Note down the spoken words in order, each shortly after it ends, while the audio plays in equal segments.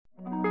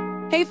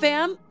Hey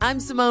fam, I'm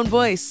Simone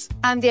Boyce.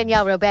 I'm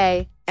Danielle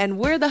Robay. And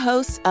we're the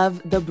hosts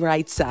of The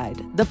Bright Side,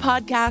 the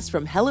podcast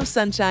from Hello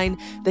Sunshine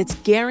that's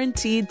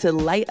guaranteed to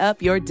light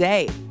up your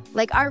day.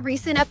 Like our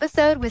recent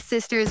episode with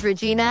sisters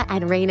Regina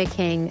and Raina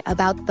King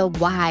about the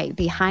why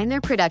behind their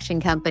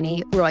production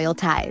company, Royal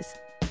Ties.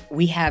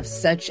 We have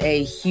such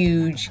a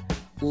huge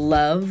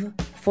love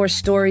for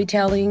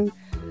storytelling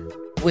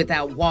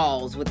without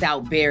walls,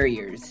 without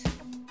barriers.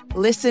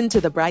 Listen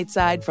to The Bright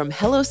Side from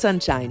Hello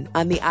Sunshine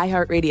on the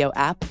iHeartRadio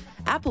app,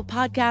 Apple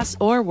Podcasts,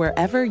 or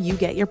wherever you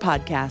get your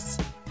podcasts.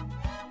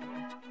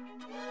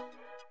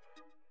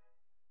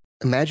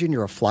 Imagine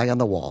you're a fly on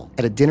the wall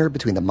at a dinner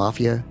between the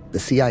mafia, the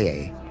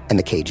CIA, and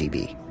the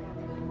KGB.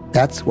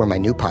 That's where my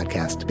new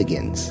podcast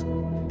begins.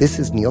 This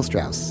is Neil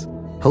Strauss,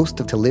 host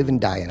of To Live and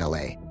Die in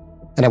LA,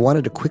 and I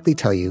wanted to quickly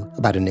tell you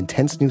about an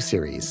intense new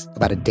series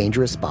about a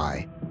dangerous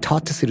spy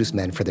taught to seduce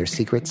men for their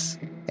secrets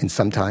and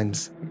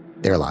sometimes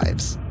their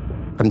lives.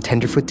 From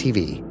Tenderfoot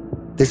TV,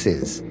 this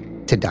is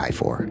To Die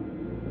For.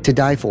 To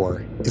Die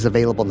For is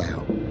available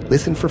now.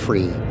 Listen for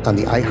free on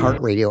the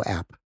iHeartRadio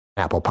app,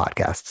 Apple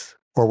Podcasts,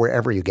 or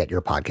wherever you get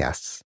your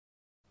podcasts.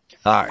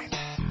 Hi,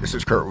 this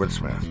is Kurtwood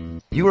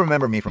Smith. You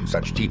remember me from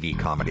such TV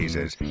comedies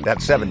as That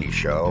 70s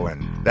Show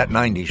and That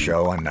 90s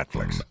Show on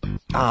Netflix.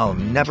 I'll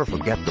never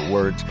forget the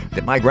words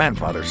that my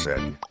grandfather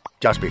said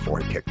just before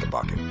he kicked the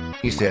bucket.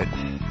 He said,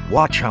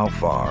 "Watch how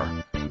far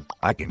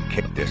I can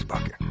kick this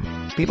bucket."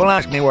 People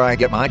ask me where I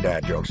get my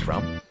dad jokes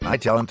from. I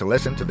tell them to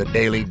listen to the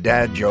Daily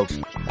Dad Jokes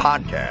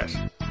podcast.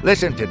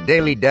 Listen to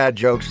Daily Dad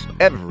Jokes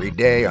every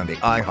day on the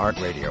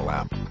iHeartRadio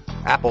app,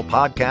 Apple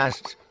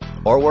Podcasts,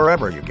 or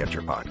wherever you get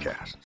your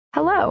podcasts.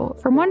 Hello,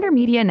 from Wonder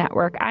Media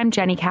Network, I'm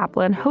Jenny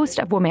Kaplan, host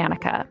of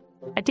Womanica,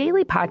 a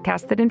daily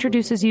podcast that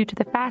introduces you to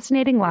the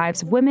fascinating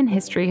lives of women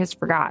history has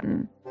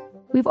forgotten.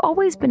 We've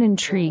always been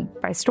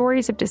intrigued by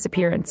stories of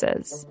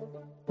disappearances,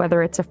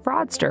 whether it's a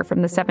fraudster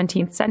from the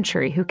 17th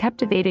century who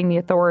kept evading the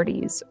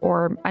authorities,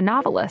 or a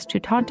novelist who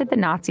taunted the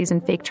Nazis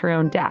and faked her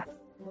own death.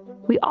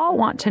 We all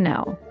want to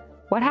know,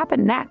 what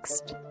happened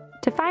next?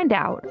 To find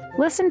out,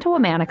 listen to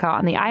Womanica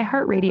on the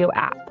iHeartRadio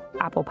app,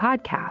 Apple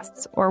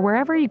Podcasts, or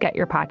wherever you get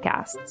your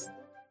podcasts.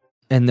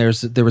 And there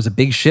was a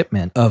big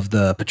shipment of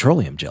the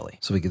petroleum jelly,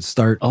 so we could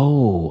start.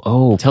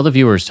 Oh! Tell the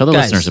viewers, tell the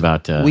listeners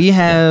about. We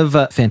have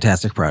a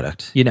fantastic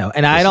product,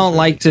 and I don't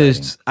like to.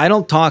 I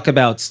don't talk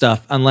about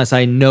stuff unless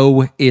I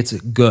know it's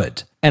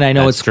good. And I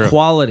know it's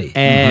quality.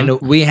 And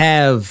we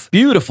have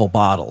beautiful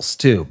bottles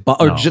too.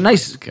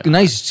 Nice.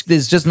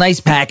 There's just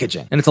nice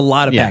packaging. And it's a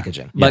lot of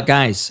packaging. But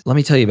guys, let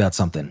me tell you about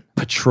something.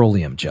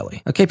 Petroleum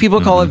jelly. Okay, people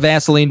call it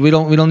Vaseline. We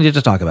don't need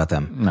to talk about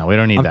them. No, we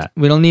don't need that.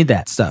 We don't need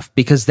that stuff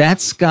because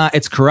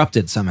it's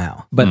corrupted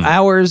somehow. But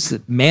ours,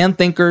 Man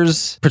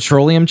Thinkers,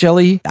 petroleum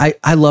jelly,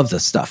 I love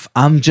this stuff.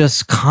 I'm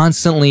just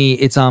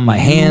constantly, it's on my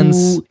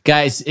hands. Ooh,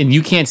 guys, and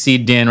you can't see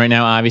Dan right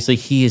now, obviously.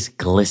 He is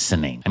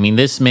glistening. I mean,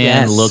 this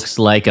man looks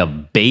like a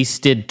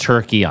basted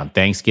turkey on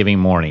Thanksgiving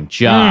morning.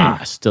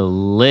 Just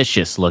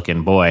delicious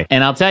looking boy.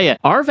 And I'll tell you,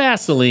 our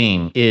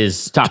Vaseline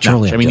is top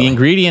notch. I mean, the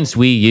ingredients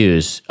we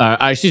use,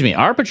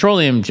 our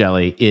petroleum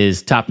jelly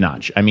is top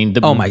notch. I mean,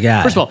 oh my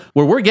God. First of all,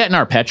 where we're getting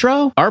our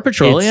petroleum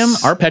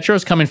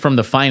is coming from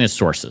the finest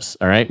sources.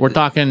 All right. We're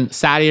talking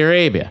Saudi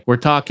Arabia. We're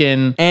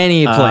talking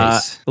any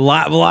place. A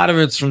lot of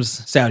it's from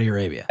Saudi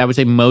Arabia. I would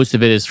say most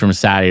of it is from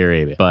Saudi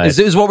Arabia. But this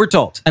is what we're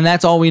told. And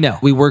that's all we know.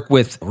 We work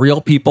with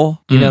real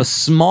people,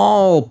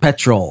 small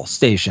petrol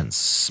stations,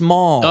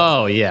 small.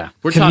 Oh, yeah.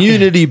 We're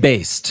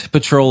community-based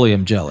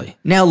petroleum jelly.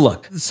 Now,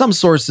 look, some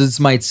sources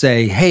might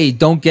say, hey,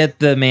 don't get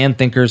the Man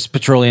Thinkers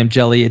petroleum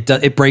jelly.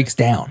 It breaks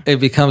down. It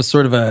becomes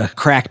sort of a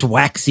cracked,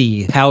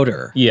 waxy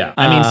powder. Yeah.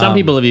 I mean, some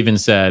people have even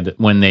said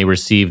when they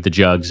receive the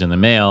jugs in the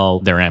mail,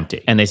 they're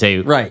empty. And they say,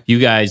 right, you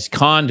guys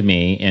conned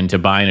me into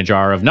buying a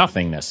jar of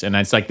nothingness. And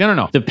it's like,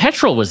 no. The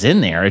petrol was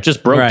in there. It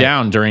just broke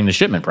down during the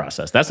shipment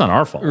process. That's not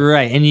our fault.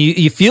 Right. And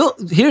you feel,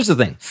 here's the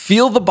thing,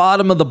 feel the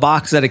bottom of the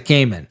box that it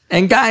came in.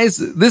 And guys,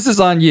 this is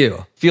on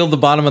you. Feel the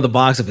bottom of the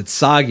box if it's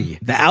soggy.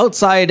 The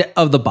outside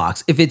of the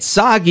box. If it's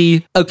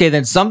soggy, okay,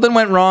 then something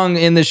went wrong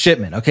in the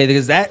shipment. Okay,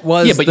 because that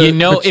was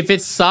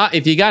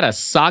if you got a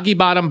soggy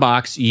bottom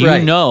box,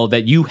 know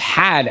that you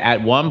had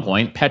at one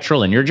point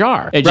petrol in your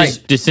jar. It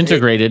just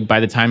disintegrated by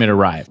the time it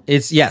arrived.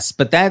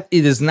 But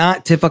it is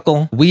not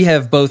typical. We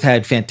have both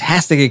had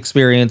fantastic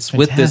experience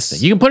with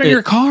this. You can put it in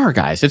your car,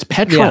 guys. It's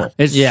petrol.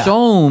 It's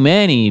so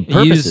many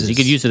purposes. You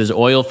could use it as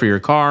oil for your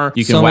car.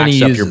 You can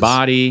wax up your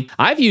body.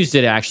 I've used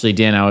it actually,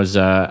 Dan. I was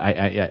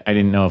I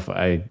didn't know if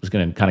I was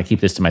going to kind of keep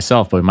this to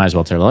myself, but we might as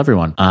well tell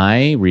everyone.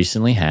 I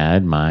recently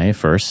had my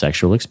first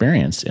sexual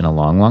experience in a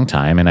long, long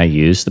time, and I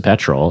used the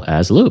petrol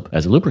as a lube,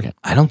 as a lubricant.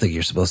 I don't think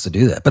you're supposed to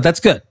do that, but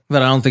that's good.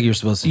 But I don't think you're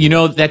supposed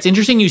to. That's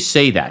interesting you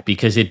say that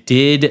because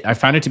I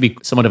found it to be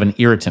somewhat of an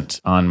irritant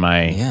on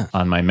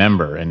my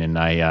member, and then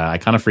I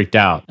kind of freaked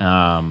out.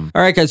 All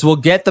right, guys, we'll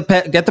get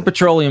the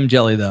petroleum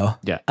jelly though.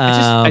 Yeah,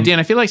 Dan,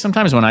 I feel like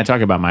sometimes when I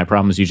talk about my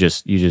problems, you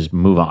just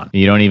move on.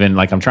 You don't even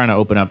I'm trying to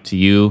open up to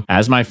you as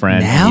as my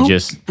friend. Now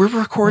and we're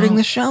recording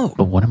the show.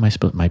 But what am I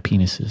supposed? My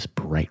penis is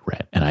bright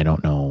red, and I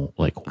don't know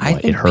what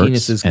it hurts.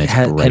 Penises and it's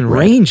can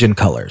range in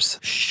colors.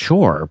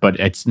 Sure, but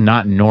it's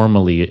not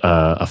normally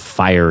a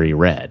fiery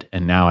red.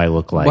 And now I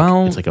look like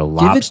it's like a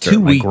lobster. Give it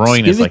 2 weeks. My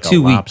groin is like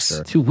 2 a lobster.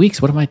 weeks. 2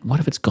 weeks. What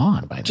if it's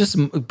gone by then?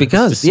 Just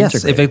because,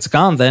 yes, if it's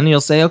gone, then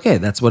you'll say, okay,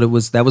 that's what it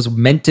was. That was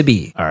meant to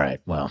be. All right.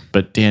 Well,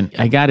 but Dan,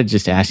 I got to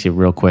just ask you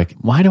real quick.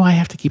 Why do I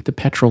have to keep the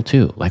petrol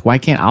too? Like, why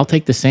can't I'll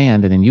take the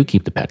sand and then you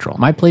keep the petrol?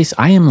 My place,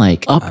 I am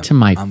like up to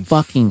my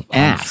fucking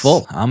ass.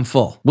 I'm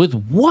full. With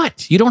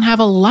what? You don't have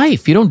a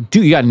life. You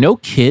got no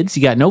kids.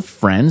 You got no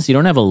friends. You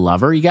don't have a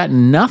lover. You got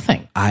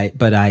nothing. I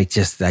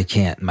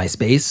can't. My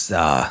space,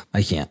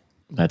 I can't.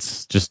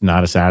 That's just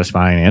not a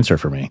satisfying answer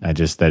for me.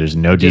 There's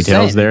no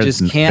details there.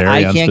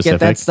 I can't get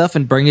that stuff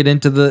and bring it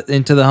into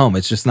the home.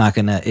 It's just not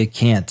gonna. It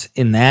can't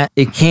in that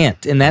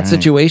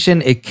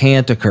situation. It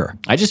can't occur.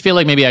 I just feel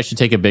like maybe I should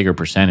take a bigger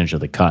percentage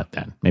of the cut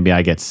then. Maybe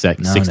I get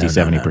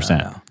 70%.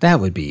 No. That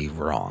would be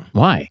wrong.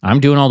 Why?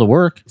 I'm doing all the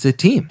work. It's a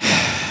team.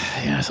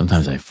 Yeah,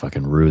 sometimes I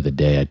fucking rue the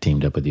day I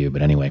teamed up with you.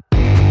 But anyway.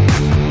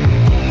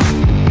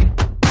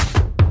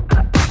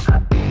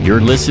 You're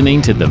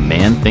listening to the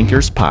Man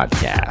Thinkers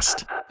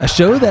Podcast, a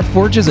show that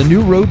forges a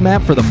new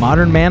roadmap for the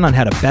modern man on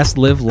how to best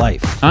live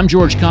life. I'm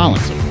George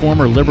Collins, a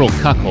former liberal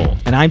cuckold.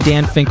 And I'm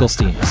Dan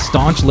Finkelstein, a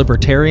staunch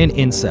libertarian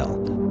incel.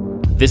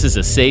 This is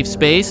a safe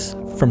space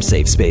from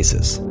Safe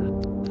Spaces.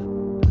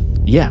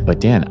 Yeah, but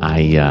Dan,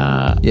 I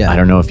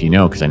don't know if you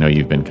know, because I know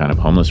you've been kind of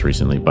homeless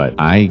recently, but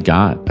I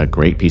got a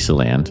great piece of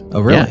land. Oh,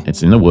 really? Yeah,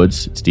 it's in the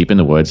woods. It's deep in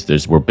the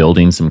woods. We're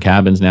building some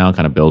cabins now,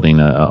 kind of building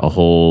a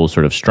whole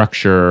sort of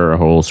structure, a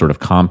whole sort of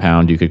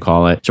compound, you could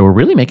call it. So we're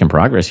really making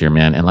progress here,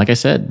 man. And like I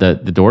said, the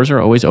doors are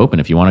always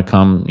open. If you want to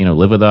come,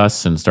 live with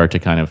us and start to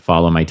kind of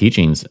follow my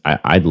teachings,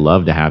 I'd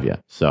love to have you.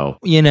 So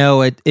I'm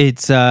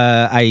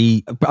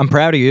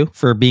proud of you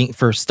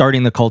for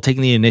starting the cult,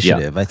 taking the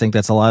initiative. I think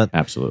that's a lot.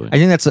 Absolutely. I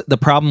think that's the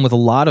problem with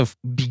a lot of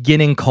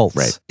beginning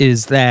cults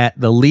is that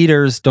the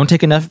leaders don't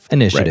take enough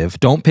initiative,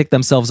 don't pick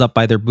themselves up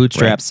by their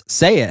bootstraps,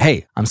 say it,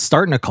 hey, I'm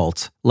starting a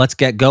cult. Let's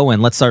get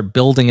going. Let's start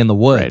building in the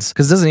woods.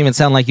 Because it doesn't even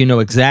sound like you know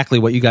exactly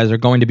what you guys are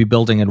going to be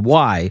building and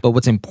why. But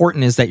what's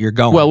important is that you're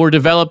going. Well, we're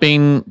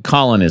developing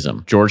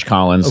colonism, George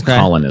Collins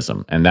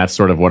colonism. And that's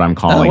sort of what I'm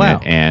calling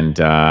it. And,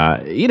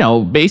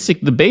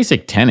 the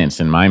basic tenets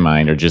in my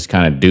mind are just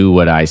kind of do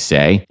what I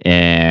say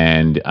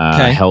and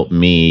help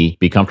me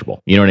be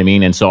comfortable. You know what I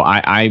mean? And so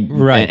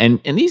and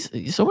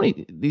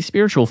these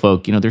spiritual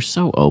folk, they're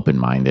so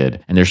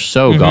open-minded and they're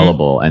so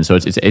gullible. And so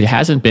it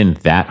hasn't been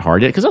that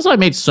hard yet. Because also I've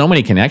made so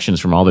many connections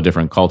from all the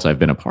different cults I've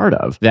been a part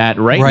of that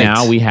right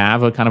now we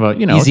have a kind of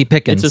easy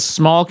pickings. It's a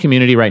small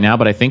community right now,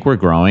 but I think we're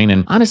growing.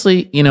 And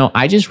honestly,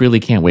 I just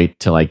really can't wait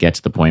till I get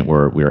to the point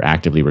where we're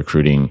actively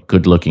recruiting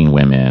good-looking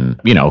women,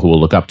 who will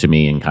look up to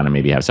me and kind of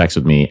maybe have sex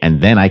with me.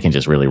 And then I can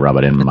just really rub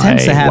it in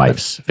my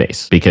wife's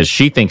face because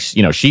she thinks,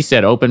 she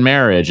said open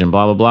marriage and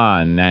blah, blah, blah.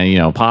 And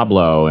then,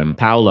 Pablo and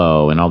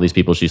Paolo and all these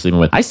people she's sleeping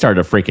with. I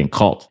started a freaking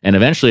cult and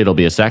eventually it'll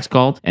be a sex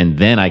cult. And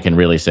then I can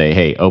really say,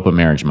 hey, open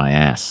marriage, my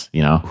ass,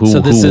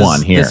 who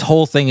won here? This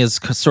whole thing is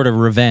sort of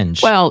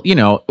revenge. Well,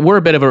 we're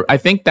a bit of I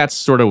think that's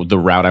sort of the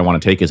route I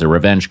want to take is a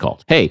revenge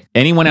cult. Hey,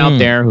 anyone out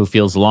there who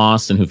feels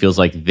lost and who feels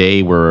like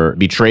they were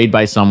betrayed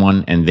by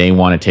someone and they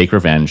want to take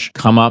revenge,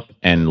 come up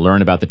and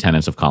learn about the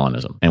tenets of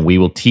colonism. And we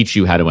will teach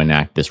you how to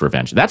enact this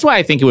revenge. That's why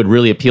I think it would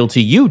really appeal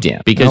to you,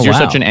 Dan, because you're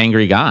such an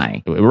angry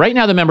guy. Right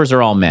now, the members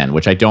are all men,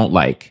 which I don't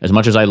like. As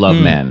much as I love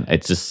men,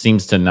 it just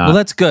seems to not. Well,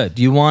 that's good.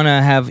 You want to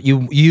have,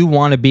 you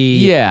want to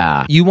be,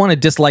 you want to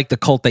dislike the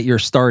cult that you're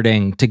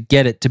starting to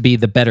get it to be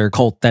the better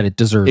cult that it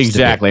deserves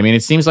exactly. to be. I mean,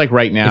 it seems like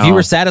right now, if you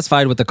were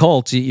satisfied with the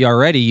cult,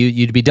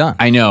 you'd be done.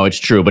 I know, it's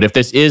true. But if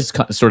this is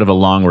sort of a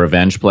long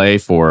revenge play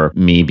for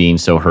me being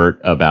so hurt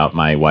about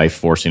my wife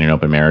forcing an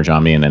open marriage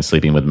on me and then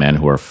sleeping with men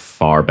who are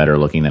far better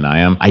looking than I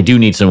am, I do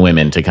need some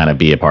women to kind of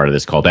be a part of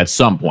this cult at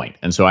some point.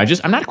 And so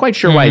I'm not quite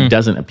sure why it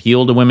doesn't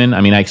appeal to women.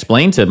 I mean, I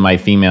explain to my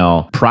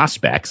female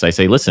prospects, I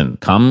say, listen,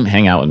 come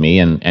hang out with me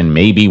and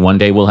maybe one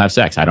day we'll have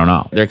sex. I don't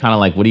know. They're kind of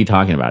like, what are you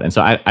talking about? And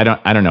so I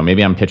don't know.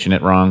 Maybe I'm pitching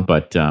it wrong,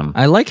 but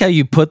I like how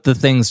you put the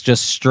things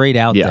just straight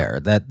out there,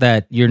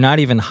 that you're not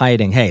even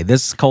hiding, hey,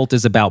 this cult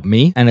is about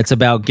me and it's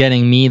about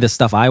getting me the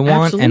stuff I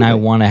want and I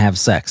want to have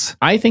sex.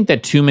 I think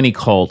that too many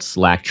cults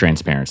lack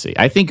transparency.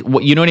 I think,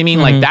 you know what I mean?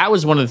 Like that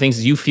was one of the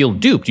things you feel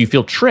duped, you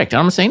feel tricked.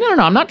 I'm saying, no,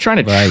 I'm not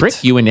trying to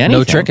trick you into anything.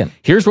 No tricking.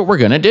 Here's what we're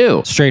going to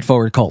do.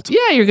 Straightforward cult.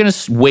 Yeah, you're going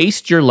to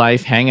waste your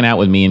life hanging out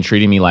with me and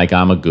treating me like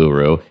I'm a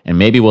guru and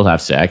maybe we'll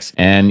have sex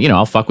and,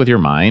 I'll fuck with your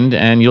mind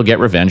and you'll get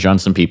revenge on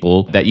some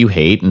people that you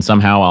hate and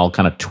somehow I'll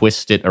kind of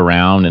twist it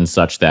around and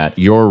such that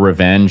your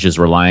revenge is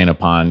relying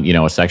upon,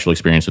 a sexual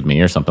experience with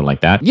me or something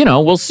like that.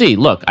 We'll see.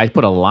 Look, I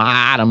put a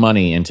lot of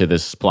money into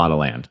this plot of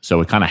land,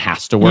 so it kind of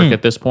has to work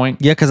at this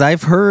point. Yeah, because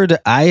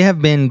I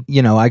have been,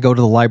 I go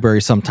to the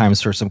library sometimes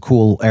times for some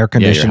cool air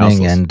conditioning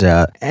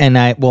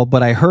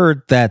but I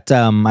heard that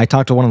I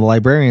talked to one of the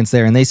librarians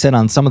there, and they said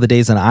on some of the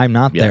days that I'm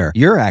not there,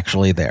 you're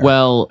actually there.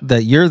 Well,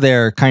 that you're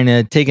there, kind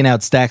of taking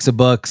out stacks of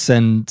books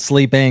and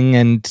sleeping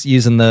and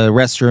using the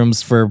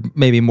restrooms for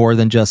maybe more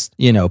than just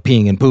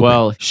peeing and pooping.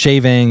 Well,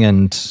 shaving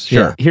and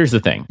sure. Here's the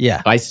thing.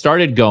 Yeah, I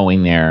started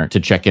going there to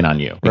check in on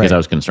you because I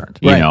was concerned.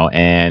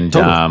 And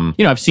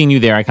totally. I've seen you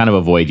there. I kind of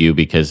avoid you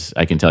because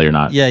I can tell you're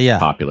not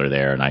popular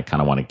there, and I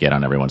kind of want to get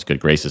on everyone's good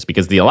graces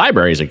because the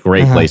library is a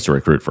great place to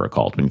recruit for a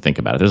cult. When you think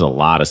about it, there's a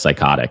lot of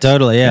psychotics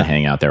that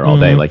hang out there all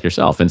day like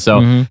yourself. And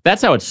so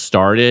that's how it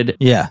started.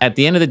 Yeah. At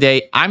the end of the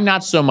day, I'm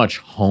not so much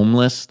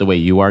homeless the way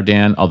you are,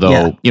 Dan,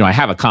 although, I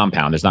have a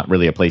compound. There's not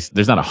really a place,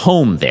 there's not a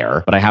home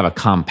there, but I have a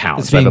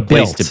compound. So I have a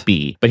place to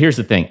be. But here's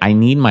the thing. I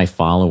need my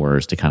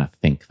followers to kind of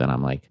think that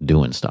I'm like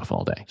doing stuff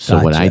all day. So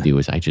what I do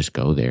is I just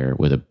go there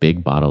with a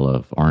big bottle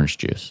of orange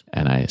juice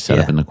and I set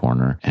up in the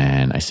corner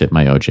and I sip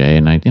my OJ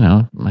and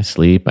I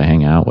sleep, I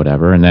hang out,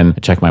 whatever. And then I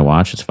check my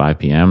watch. It's 5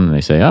 p.m. and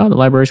they say, oh, the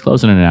library's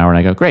closing in an hour. And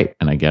I go, great.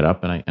 And I get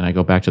up and I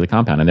go back to the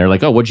compound and they're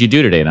like, oh, what'd you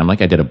do today? And I'm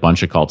like, I did a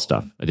bunch of cult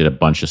stuff. I did a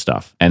bunch of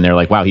stuff. And they're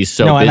like, wow, he's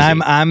so busy.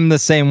 And I'm the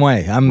same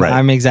way.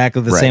 I'm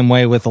exactly the same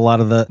way with a lot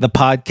of the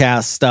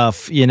podcast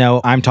stuff.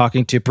 I'm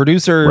talking to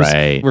producers.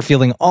 Right. We're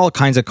fielding all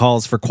kinds of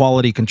calls for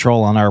quality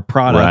control on our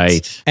products.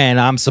 Right. And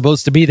I'm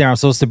supposed to be there. I'm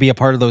supposed to be a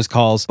part of those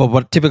calls.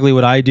 But typically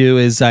what I do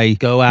is I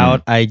go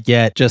out, I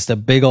get just a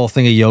big old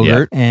thing of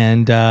yogurt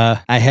and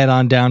I head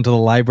on down to the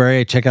library.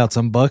 I check out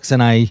some books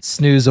and I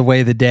snooze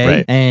away the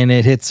day and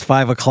it hits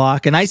 5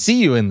 o'clock and I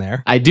see you in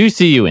there. I do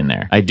see you in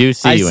there. I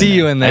see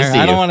you in there.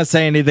 I don't want to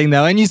say anything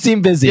though. And you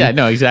seem busy. Yeah,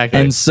 no, exactly.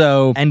 And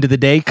so end of the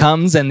day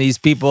comes and these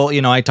people,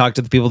 I talk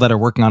to the people that are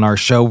working on our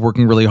show,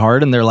 working really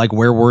hard. And they're like,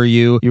 where were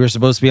you? You were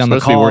supposed to be on the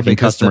call because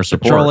customer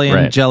support,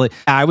 petroleum jelly.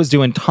 I was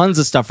doing tons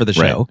of stuff for the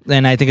show.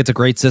 And I think it's a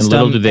great system.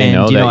 And little do they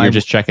know that you're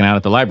just checking out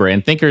at the library.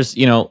 And thinkers,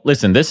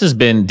 listen, this has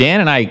been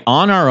Dan and I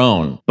on our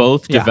own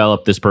both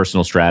developed this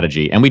personal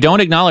strategy. And we don't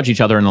acknowledge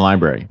each other in the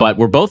library, but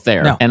we're both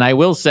there. No. And I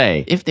will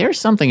say, if there's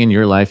something in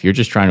your life you're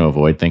just trying to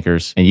avoid,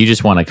 thinkers, and you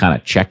just want to kind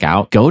of check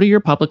out, go to your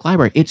public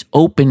library. It's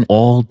open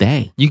all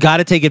day. You got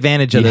to take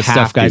advantage of this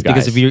stuff, guys,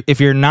 because if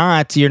you're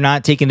not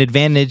taking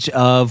advantage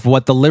of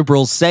what the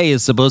liberals say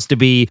is supposed to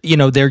be,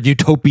 their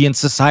utopian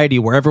society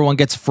where everyone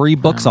gets free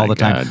books all the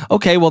time.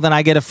 Okay, well then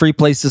I get a free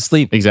place to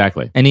sleep.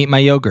 Exactly. And eat my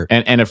yogurt.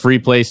 And a free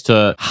place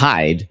to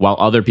hide while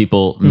other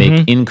people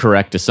make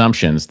incorrect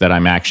assumptions that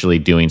I'm actually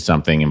doing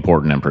something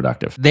important and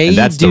productive. They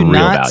do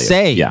not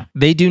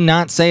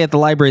say at the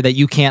library that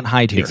you can't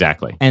hide here.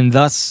 Exactly. And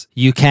thus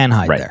you can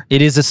hide there.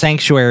 It is a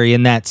sanctuary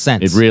in that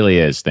sense. It really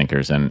is,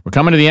 thinkers. And we're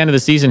coming to the end of the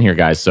season here,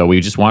 guys. So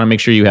we just want to make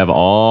sure you have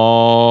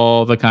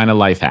all the kind of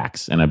life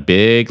hacks. And a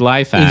big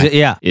life hack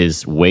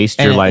is waste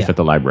your life at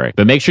the library.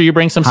 But make sure you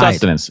bring some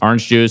sustenance.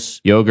 Orange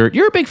juice, yogurt.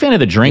 You're a big fan of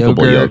the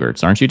drinkable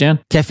yogurts, aren't you, Dan?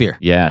 Kefir.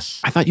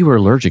 Yes. I thought you were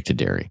allergic to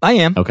dairy. I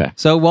am. Okay.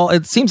 So,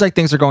 it seems like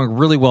things are going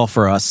really well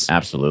for us.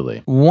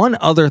 Absolutely. One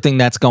other thing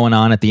that's going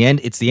on at the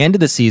end, it's the end of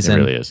the season.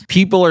 It really is.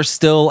 People are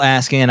still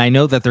asking, and I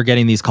know that they're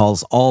getting these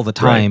calls all the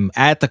time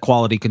at the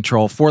quality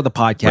control for the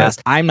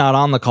podcast. I'm not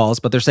on the calls,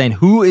 but they're saying,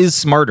 who is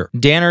smarter,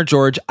 Dan or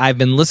George? I've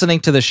been listening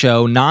to the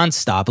show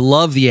nonstop,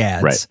 love the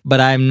ads, but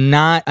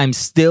I'm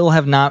still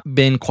have not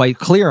been quite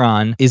clear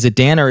on, is it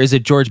Dan or is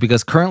it George?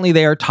 Because currently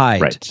they are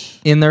tied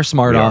in their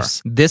smart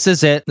offs. This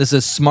is it. This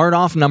is smart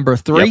off number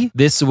 3. Yep.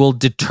 This will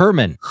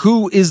determine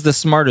who is the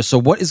smartest. So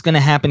what is going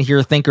to happen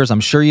here, thinkers? I'm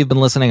sure you've been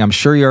listening. I'm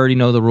sure you already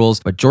know the rules,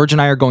 but George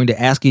and I are going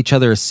to ask each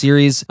other a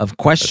series of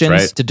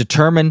questions to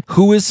determine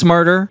who is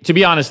smarter. To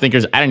be honest,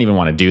 thinkers, I didn't even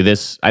want to do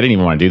this. I don't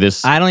even want to do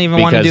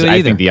it either.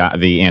 I think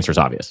the answer is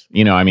obvious.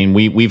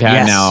 We've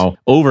had now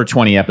over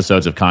 20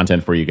 episodes of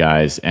content for you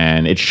guys,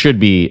 and it should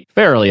be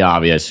fairly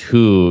obvious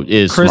who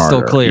is crystal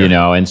smarter, clear.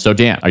 And so,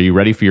 Dan, are you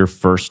ready for your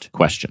first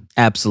question?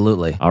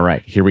 Absolutely. All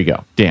right, here we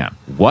go. Dan,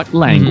 what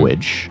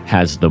language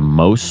has the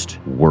most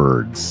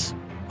words?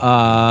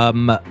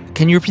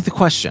 Can you repeat the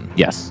question?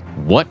 Yes.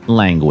 What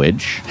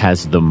language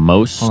has the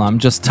most... Hold on, I'm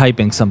just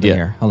typing something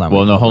here. Hold on.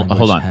 Well, no, hold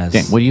on.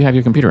 Dan, what do you have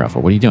your computer out for?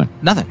 What are you doing?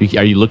 Nothing.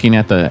 Are you looking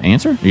at the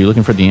answer? Are you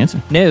looking for the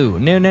answer?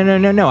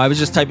 No. I was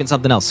just typing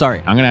something else. Sorry.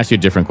 I'm going to ask you a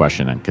different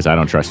question then, because I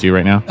don't trust you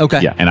right now.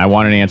 Okay. Yeah, and I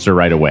want an answer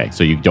right away,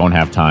 so you don't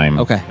have time.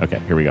 Okay. Okay,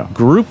 here we go.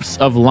 Groups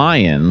of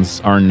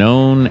lions are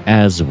known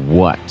as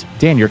what?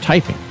 Dan, you're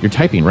typing. You're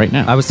typing right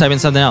now. I was typing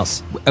something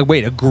else.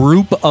 Wait, a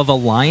group of a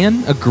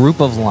lion? A group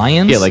of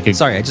lions? Yeah,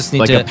 Sorry, I just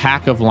need a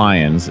pack of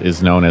lions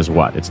is known as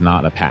what? It's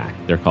not a pack.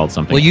 They're called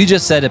something. Well, you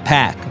just said a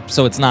pack,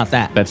 so it's not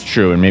that. That's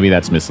true, and maybe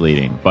that's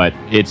misleading. But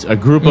it's a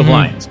group of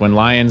lions. When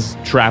lions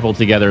travel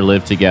together,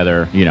 live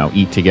together,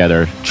 eat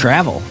together.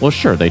 Travel? Well,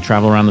 sure. They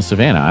travel around the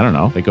savannah. I don't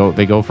know.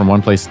 They go from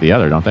one place to the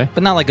other, don't they?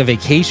 But not like a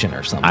vacation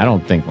or something. I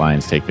don't think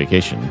lions take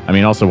vacation. I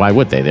mean, also, why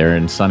would they? They're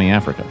in sunny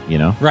Africa,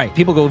 Right.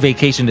 People go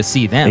vacation to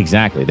see them.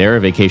 Exactly. They're a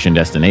vacation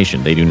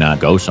destination. They do not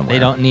go somewhere. They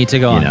don't need to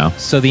go on.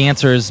 So the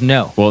answer is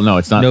no. Well, no,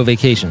 it's not. No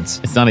vacations.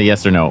 It's not a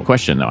yes or no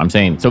question, though. I'm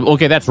saying, so,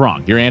 okay, that's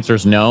wrong. Your answer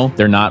is no.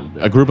 They're not,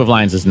 a group of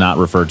lions is not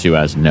referred to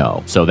as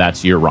no. So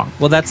you're wrong.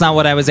 Well, that's not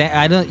what I was,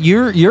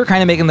 you're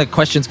kind of making the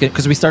questions,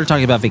 because we started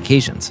talking about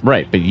vacations.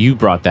 Right, but you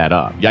brought that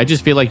up. I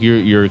just feel like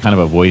you're kind of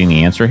avoiding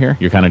the answer here.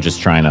 You're kind of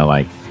just trying to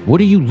what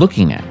are you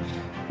looking at?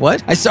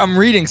 What? I'm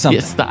reading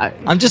something. Yes,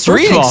 I'm just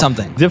reading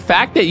something. The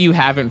fact that you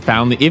haven't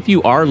found if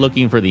you are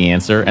looking for the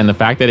answer, and the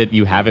fact that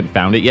you haven't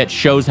found it yet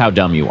shows how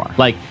dumb you are.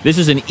 This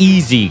is an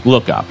easy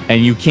lookup,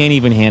 and you can't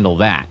even handle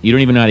that. You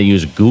don't even know how to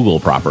use Google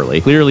properly.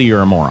 Clearly,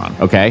 you're a moron.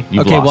 Okay.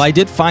 Well, I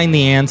did find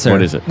the answer.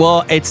 What is it?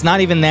 Well, it's not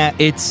even that.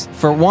 It's,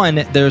 for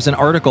one, there's an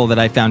article that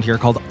I found here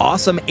called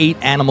 "Awesome 8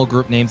 Animal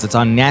Group Names." It's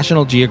on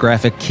National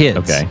Geographic Kids.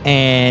 Okay.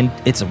 And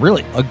it's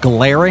really a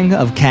glaring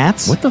of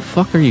cats. What the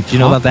fuck are you? Do you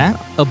know about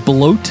that? A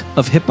bloat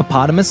of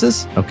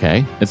hippopotamuses.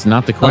 Okay, it's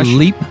not the question. A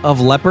leap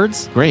of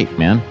leopards. Great,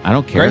 man. I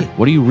don't care. Great.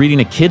 What are you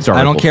reading a kid's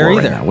article? I don't care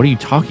either. Right now? What are you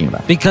talking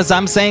about? Because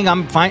I'm saying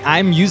I'm fine.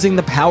 I'm using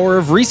the power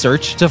of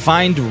research to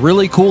find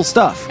really cool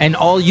stuff, and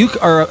all you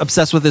are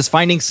obsessed with is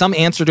finding some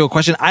answer to a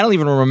question I don't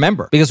even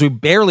remember because we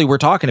barely were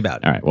talking about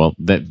it. All right. Well,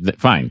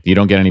 fine. You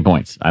don't get any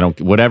points. I don't.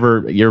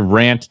 Whatever your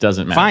rant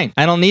doesn't matter. Fine.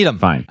 I don't need them.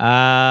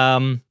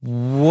 Fine.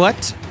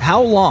 What?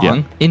 How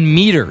long in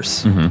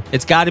meters? Mm-hmm.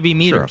 It's got to be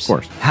meters. Sure,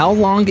 of course. How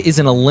long is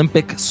an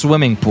Olympic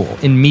swimming pool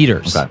in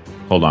meters? Okay.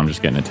 Hold on, I'm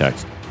just getting a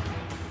text.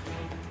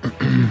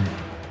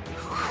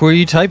 Who are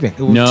you typing?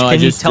 No, Can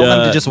you tell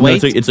them to just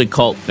wait? It's a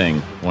cult thing.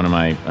 One of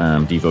my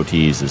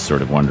devotees is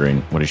sort of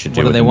wondering what he should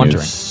do. What are they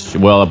wondering?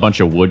 Well, a bunch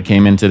of wood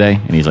came in today,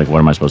 and he's like, what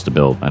am I supposed to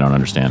build? I don't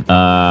understand.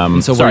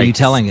 So what are you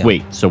telling him?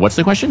 Wait, so what's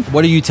the question?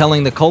 What are you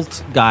telling the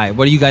cult guy?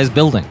 What are you guys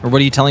building? Or what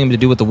are you telling him to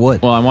do with the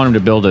wood? Well, I want him to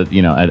build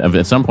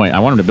at some point, I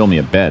want him to build me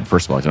a bed,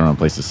 first of all, because I don't have a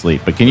place to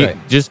sleep. But can you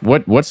just,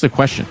 what's the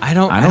question? I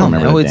don't remember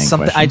know. It's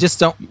something, question. I just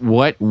don't.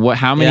 What,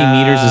 how many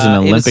meters is an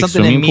Olympic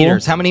swimming pool?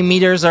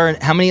 Meters.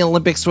 How many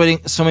Olympic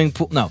swimming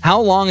pool? No.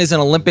 How long is an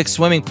Olympic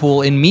swimming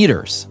pool in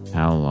meters?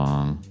 How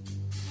long?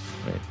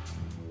 Wait.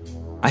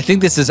 I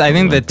think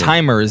the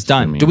timer is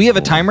done. Do we have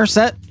a timer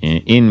set?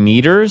 In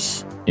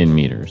meters? In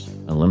meters.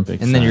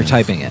 Olympics. And then you're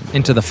typing it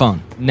into the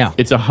phone. No.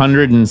 It's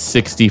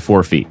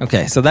 164 feet.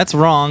 Okay, so that's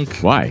wrong.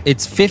 Why?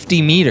 It's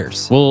 50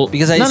 meters. Well,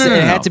 because it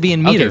had to be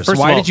in meters. Okay,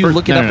 why did you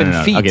look it up in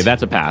feet? Okay,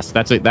 that's a pass.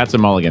 That's a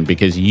mulligan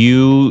because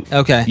you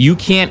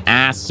can't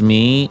ask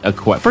me a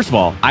question. First of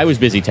all, I was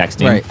busy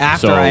texting. Right,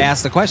 after I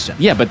asked the question.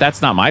 Yeah, but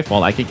that's not my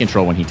fault. I can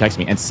control when he texts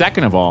me. And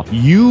second of all,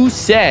 you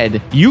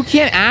said you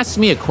can't ask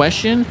me a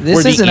question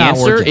where the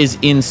answer is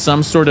in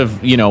some sort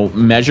of,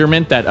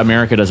 measurement that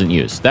America doesn't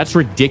use. That's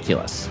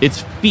ridiculous.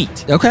 It's feet.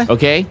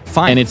 Okay?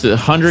 Fine. And it's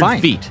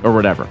 100 feet or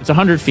whatever. It's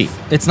 100 feet.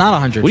 It's not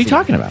 100 feet. What are you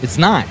talking about? It's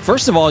not.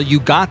 First of all, you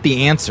got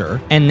the answer,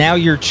 and now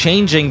you're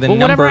changing the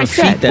number of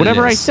feet that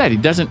whatever it is. I said.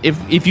 It doesn't,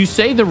 if you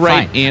say the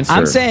right answer.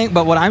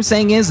 What I'm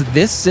saying is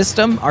this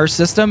system, our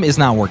system, is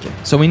not working.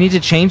 So we need to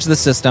change the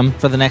system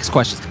for the next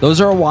questions.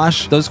 Those are a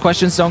wash. Those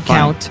questions don't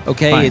count.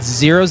 Okay? Fine.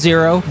 It's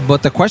 0-0.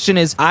 But the question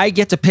is, I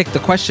get to pick the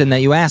question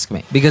that you ask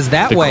me. Because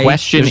that way, the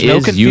question there's no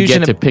is you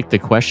get to pick the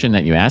question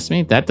that you ask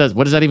me? What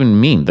does that even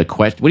mean? The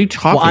question? What are you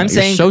talking about? I'm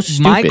saying You're so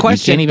stupid. My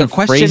question, you can't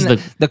even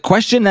the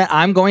question that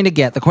I'm going to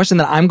get, the question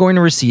that I'm going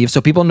to receive,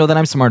 so people know that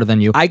I'm smarter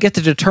than you, I get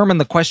to determine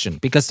the question.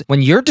 Because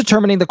when you're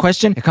determining the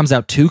question, it comes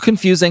out too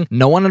confusing.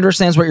 No one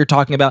understands what you're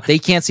talking about. They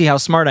can't see how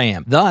smart I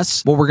am.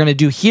 Thus, what we're going to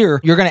do here,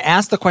 you're going to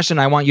ask the question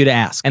I want you to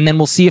ask, and then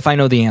we'll see if I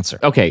know the answer.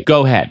 Okay,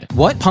 go ahead.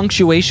 What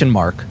punctuation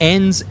mark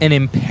ends an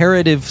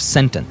imperative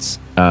sentence?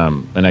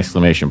 An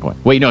exclamation point.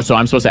 Wait, no, so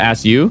I'm supposed to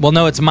ask you? Well,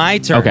 no, it's my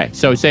turn. Okay,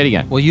 so say it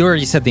again. Well, you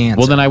already said the answer.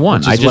 Well, then I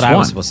won. I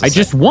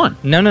just won.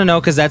 No,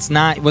 because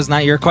was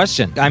not your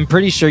question. I'm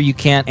pretty sure you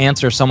can't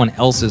answer someone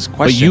else's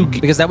question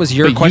because that was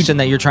your question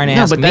that you're trying to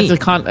ask me.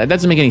 That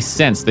doesn't make any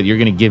sense that you're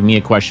going to give me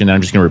a question that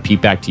I'm just going to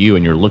repeat back to you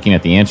and you're looking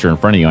at the answer in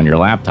front of you on your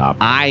laptop.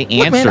 I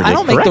answered it I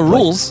don't correctly. make the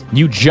rules.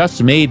 You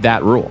just made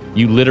that rule.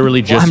 You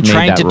literally just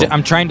made that rule.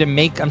 I'm trying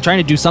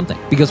to do something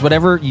because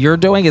whatever you're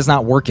doing is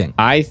not working.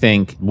 I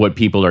think what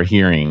people are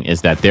hearing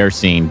is that they're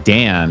seeing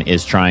Dan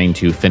is trying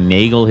to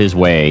finagle his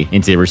way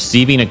into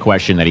receiving a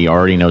question that he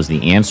already knows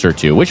the answer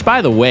to, which,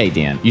 by the way,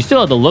 Dan, you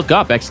still had to look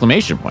up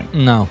exclamation point.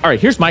 No. All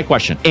right, here's my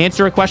question.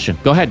 Answer a question.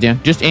 Go ahead,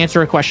 Dan. Just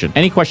answer a question.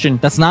 Any question.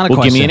 That's not a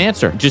question. Give me an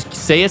answer. Just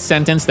say a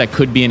sentence that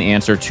could be an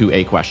answer to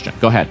a question.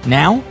 Go ahead.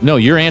 Now? No,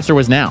 your answer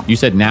was now. You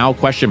said now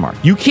question mark.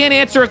 You can't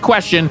answer a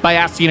question by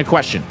asking a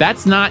question.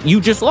 That's not, you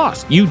just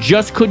lost. You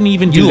just couldn't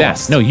even do that.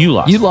 Lost. No, you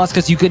lost. You lost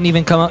because you couldn't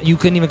even come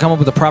up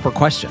with a proper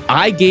question.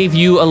 I gave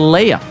you a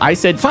layup. I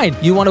said, fine.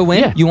 You want to win?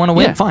 Yeah. You want to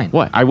win? Yeah. Fine.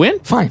 What? I win?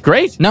 Fine.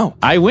 Great. No.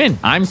 I win.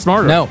 I'm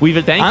smarter. No. We've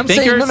I'm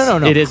saying,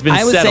 no. It has been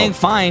I was settled. saying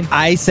fine.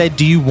 I said,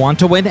 do you want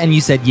to win? And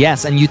you said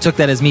yes. And you took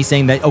that as me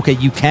saying that, okay,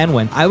 you can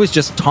win. I was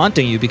just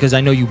taunting you because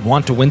I know you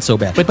want to win so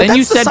bad. But then that's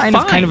you said the sign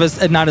fine. of kind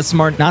of a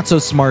not so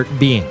smart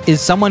being is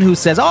someone who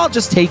says, oh, I'll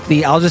just take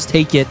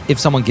it if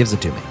someone gives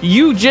it to me.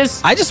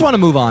 I just want to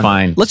move on.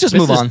 Fine. Let's just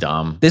move on. This is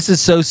dumb. This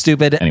is so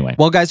stupid. Anyway.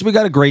 Well, guys, we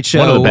got a great show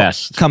One of the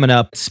best. coming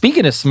up.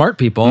 Speaking of smart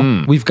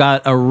people, we've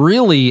got a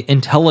really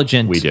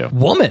intelligent woman, believe it or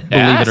not, Big coming surprise. onto the show. Woman,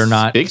 believe it or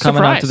not, Big coming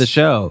surprise. onto the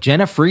show.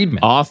 Jena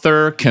Friedman.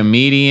 Author,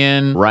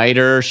 comedian,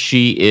 writer.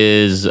 She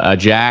is a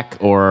Jack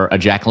or a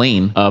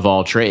Jacqueline of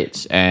all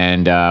trades.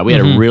 And we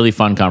had a really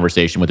fun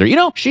conversation with her. You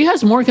know, she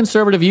has more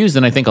conservative views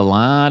than I think a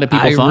lot of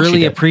people thought I really she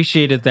did.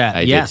 appreciated that.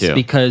 I yes, did too.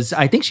 because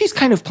I think she's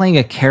kind of playing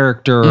a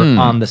character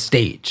on the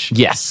stage.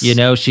 Yes. You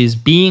know, she's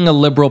being a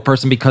liberal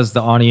person because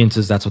the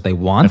audiences, that's what they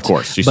want. Of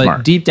course, she's but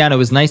smart. Deep down, it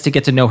was nice to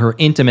get to know her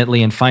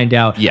intimately and find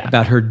out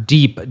about her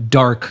deep,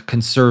 dark,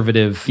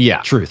 conservative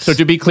truths. So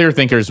to be clear,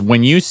 thinkers,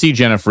 when you see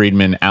Jena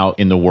Friedman out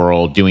in the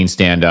world doing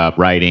stand-up,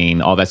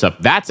 writing, all that stuff,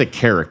 that's a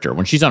character.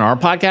 When she's on our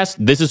podcast,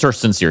 this is her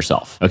sincere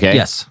self, okay?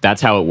 Yes.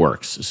 That's how it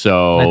works.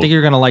 So I think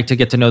you're going to like to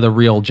get to know the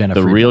real Jena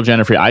Friedman. The real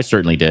Jena Friedman. I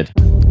certainly did.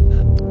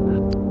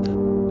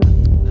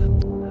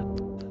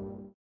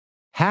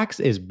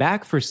 Hacks is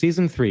back for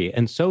season 3,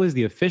 and so is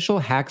the official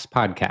Hacks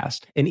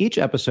podcast. In each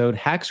episode,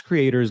 Hacks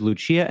creators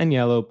Lucia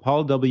Agnello,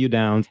 Paul W.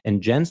 Downs,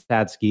 and Jen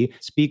Statsky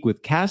speak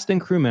with cast and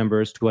crew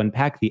members to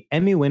unpack the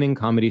Emmy-winning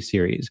comedy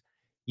series.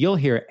 You'll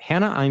hear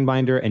Hannah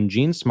Einbinder and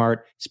Gene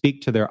Smart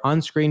speak to their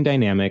on-screen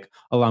dynamic,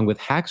 along with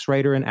Hacks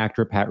writer and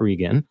actor Pat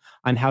Regan,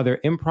 on how their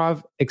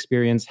improv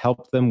experience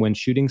helped them when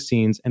shooting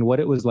scenes and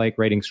what it was like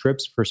writing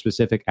scripts for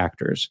specific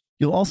actors.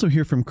 You'll also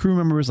hear from crew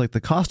members like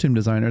the costume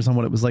designers on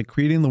what it was like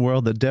creating the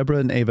world that Deborah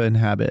and Ava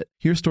inhabit.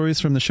 Hear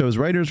stories from the show's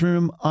writer's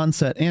room,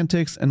 on-set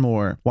antics, and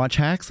more. Watch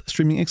Hacks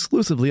streaming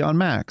exclusively on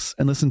Max,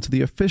 and listen to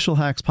the official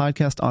Hacks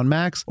podcast on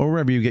Max or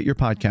wherever you get your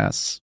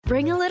podcasts.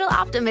 Bring a little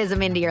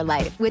optimism into your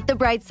life with The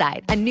Bright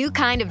Side, a new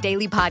kind of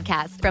daily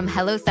podcast from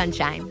Hello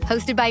Sunshine,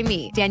 hosted by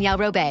me, Danielle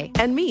Robay.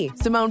 And me,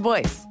 Simone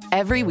Boyce.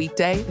 Every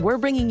weekday, we're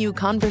bringing you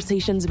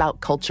conversations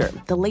about culture,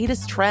 the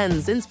latest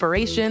trends,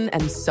 inspiration,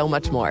 and so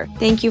much more.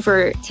 Thank you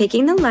for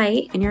taking the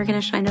light, and you're going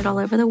to shine it all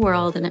over the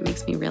world, and it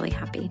makes me really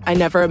happy. I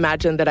never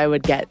imagined that I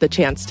would get the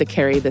chance to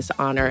carry this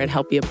honor and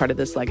help be a part of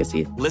this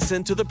legacy.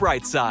 Listen to The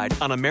Bright Side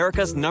on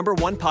America's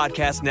 #1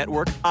 podcast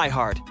network,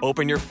 iHeart.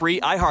 Open your free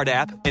iHeart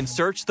app and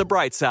search The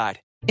Bright Side.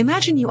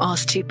 Imagine you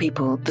ask two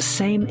people the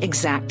same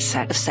exact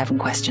set of 7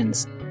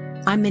 questions.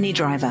 I'm Minnie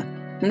Driver,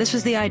 and this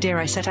was the idea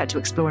I set out to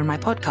explore in my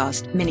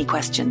podcast, Mini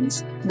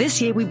Questions. This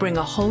year, we bring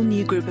a whole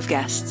new group of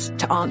guests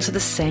to answer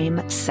the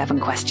same 7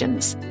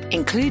 questions,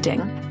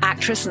 including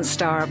actress and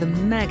star of the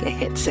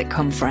mega-hit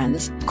sitcom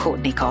Friends,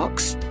 Courtney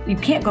Cox. You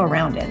can't go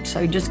around it,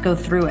 so you just go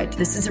through it.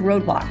 This is a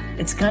roadblock.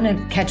 It's going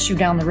to catch you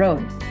down the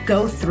road.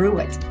 Go through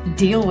it.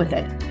 Deal with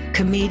it.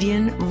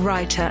 Comedian,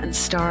 writer, and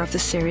star of the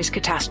series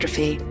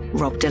Catastrophe,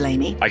 Rob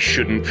Delaney. I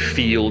shouldn't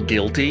feel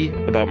guilty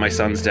about my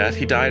son's death.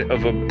 He died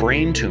of a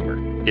brain tumor.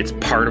 It's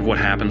part of what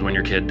happens when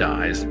your kid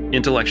dies.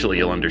 Intellectually,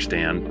 you'll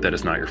understand that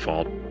it's not your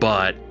fault,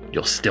 but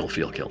you'll still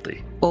feel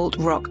guilty.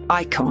 Alt-rock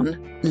icon,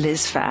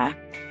 Liz Phair.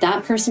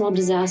 That personal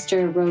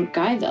disaster wrote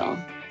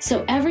Guyville.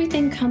 So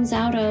everything comes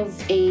out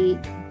of a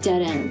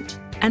dead end.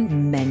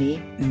 And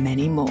many,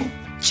 many more.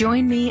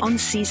 Join me on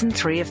season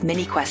 3 of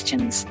Mini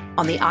Questions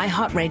on the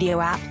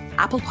iHeartRadio app,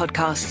 Apple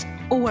Podcasts,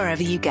 or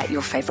wherever you get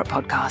your favorite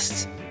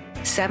podcasts.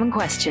 7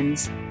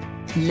 questions,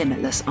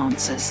 limitless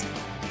answers.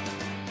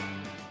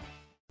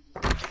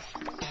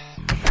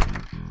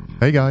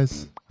 Hey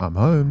guys, I'm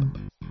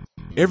home.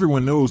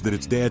 Everyone knows that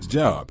it's Dad's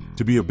job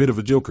to be a bit of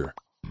a joker.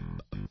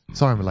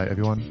 Sorry I'm late,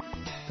 everyone.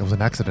 There was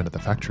an accident at the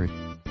factory.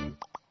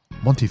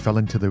 Monty fell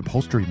into the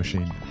upholstery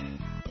machine.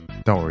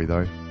 Don't worry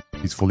though,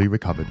 he's fully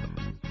recovered.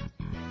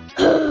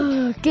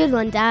 Good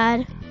one,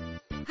 Dad.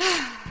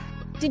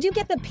 Did you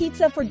get the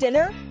pizza for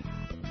dinner?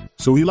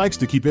 So he likes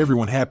to keep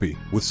everyone happy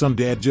with some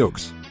dad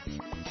jokes.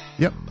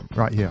 Yep,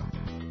 right here.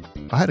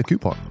 I had a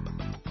coupon,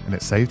 and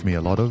it saved me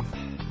a lot of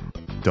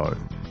dough.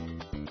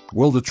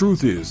 Well, the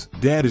truth is,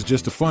 Dad is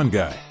just a fun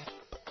guy.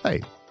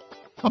 Hey,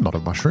 I'm not a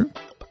mushroom.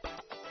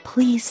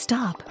 Please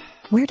stop.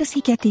 Where does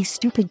he get these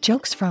stupid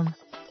jokes from?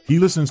 He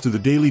listens to the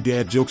Daily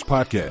Dad Jokes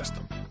podcast.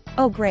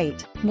 Oh,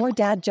 great. More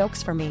dad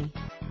jokes for me.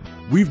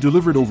 We've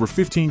delivered over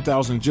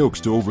 15,000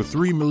 jokes to over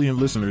 3 million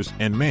listeners,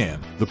 and man,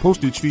 the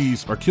postage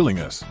fees are killing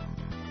us.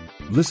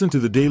 Listen to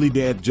the Daily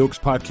Dad Jokes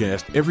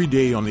podcast every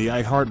day on the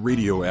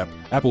iHeartRadio app,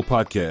 Apple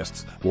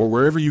Podcasts, or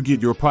wherever you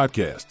get your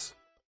podcasts.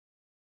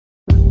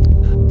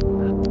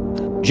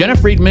 Jena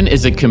Friedman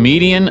is a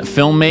comedian,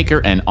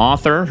 filmmaker, and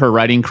author. Her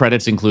writing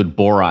credits include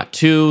Borat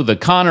 2, The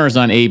Conners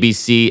on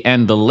ABC,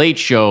 and The Late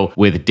Show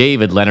with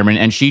David Letterman.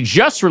 And she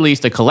just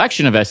released a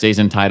collection of essays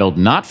entitled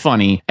Not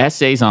Funny,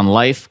 Essays on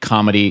Life,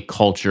 Comedy,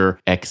 Culture,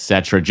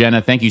 etc.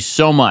 Jena, thank you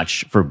so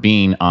much for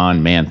being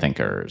on Man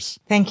Thinkers.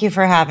 Thank you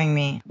for having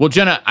me. Well,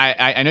 Jena,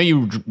 I know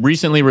you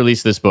recently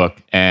released this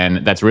book,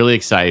 and that's really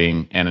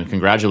exciting, and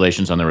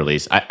congratulations on the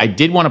release. I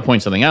did want to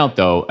point something out,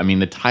 though. I mean,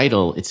 the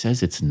title, it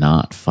says it's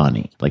not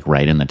funny, like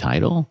right in the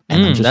title.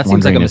 And I'm just that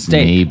seems like a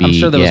mistake. Maybe, I'm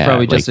sure that was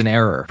probably just an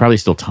error. Probably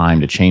still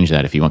time to change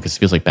that if you want, because it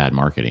feels like bad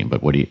marketing.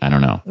 But I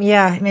don't know.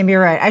 Yeah, maybe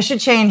you're right. I should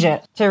change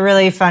it to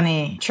really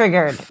funny,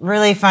 triggered.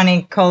 Really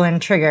funny,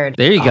 triggered.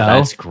 There you go.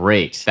 That's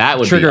great. That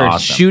would triggered, be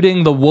awesome.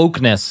 Shooting the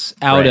wokeness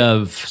out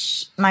of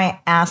my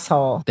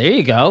asshole. There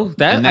you go.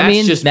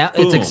 Just now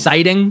boom. It's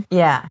exciting.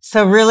 Yeah.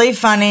 So really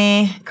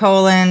funny,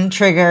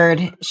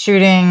 triggered,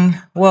 shooting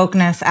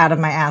wokeness out of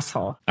my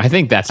asshole. I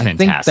think that's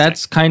fantastic. I think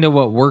that's kind of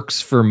what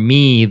works for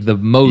me the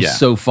most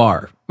so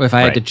far. If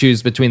I had to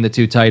choose between the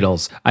two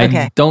titles.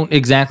 I don't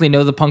exactly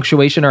know the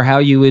punctuation or how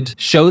you would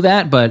show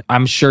that, but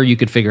I'm sure you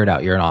could figure it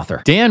out. You're an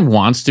author. Dan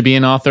wants to be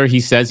an author.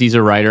 He says he's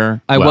a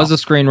writer. I was a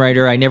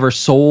screenwriter. I never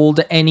sold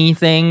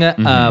anything,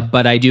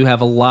 but I do have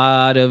a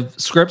lot of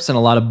scripts and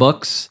a lot of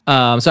books.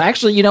 So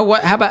actually, you know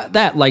what? How about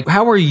that? Like,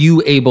 how are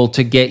you able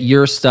to get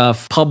your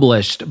stuff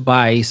published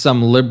by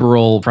some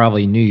liberal,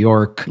 probably New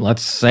York,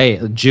 let's say,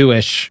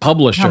 Jewish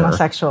publisher?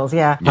 Homosexuals,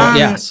 yeah.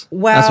 Yes.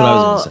 Well, that's what I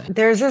was going to say.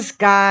 There's this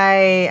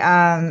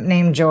guy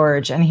named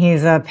George, and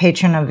he's a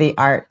patron of the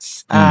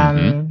arts.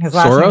 His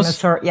last name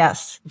is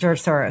yes,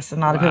 George Soros. A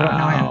lot of people don't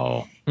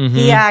know him.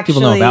 He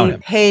actually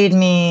paid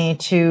me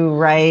to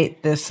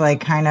write this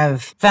like kind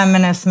of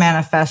feminist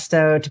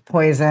manifesto to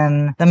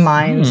poison the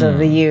minds of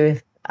the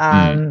youth.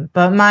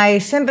 But my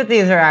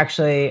sympathies are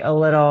actually a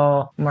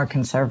little more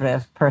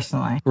conservative,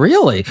 personally.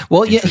 Really?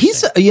 Well, yeah,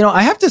 he's,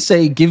 I have to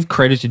say, give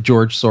credit to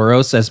George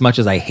Soros as much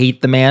as I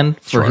hate the man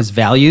for his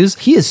values.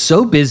 He is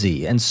so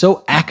busy and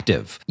so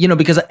active,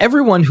 because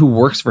everyone who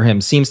works for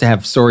him seems to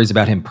have stories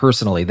about him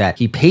personally, that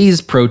he pays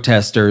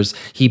protesters,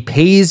 he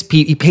pays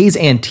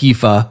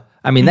Antifa.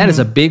 I mean, that is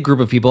a big group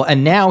of people.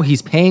 And now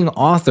he's paying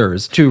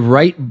authors to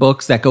write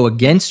books that go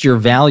against your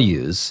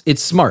values.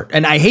 It's smart.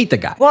 And I hate the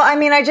guy. Well, I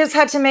mean, I just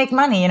had to make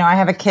money. I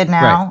have a kid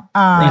now.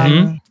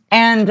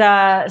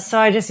 And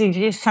so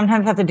you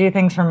sometimes have to do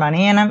things for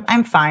money, and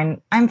I'm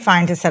fine. I'm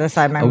fine to set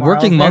aside my morals. A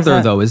working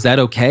mother, though, is that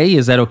okay?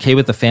 Is that okay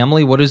with the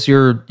family? What does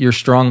your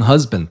strong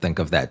husband think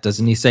of that?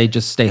 Doesn't he say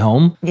just stay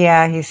home?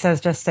 Yeah, he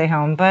says just stay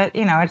home, but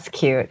it's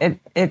cute.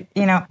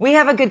 We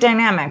have a good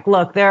dynamic.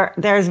 Look,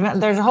 there's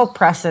a whole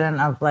precedent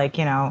of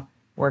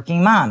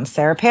working moms.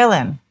 Sarah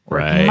Palin.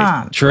 Working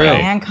mom. True.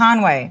 Diane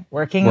Conway,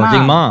 working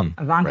mom.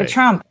 Ivanka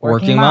Trump,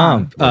 working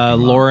mom.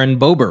 Lauren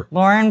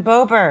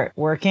Boebert,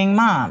 working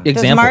mom.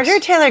 Examples. Does Marjorie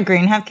Taylor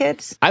Greene have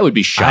kids? I would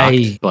be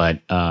shocked,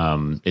 but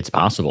it's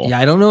possible. Yeah,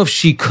 I don't know if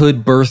she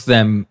could birth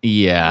them.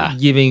 Yeah,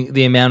 giving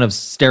the amount of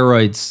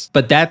steroids,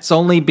 but that's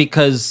only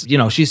because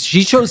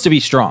she chose to be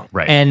strong,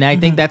 right? And I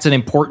think that's an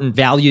important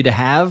value to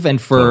have, and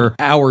for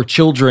our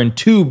children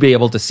to be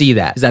able to see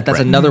that is that's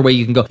another way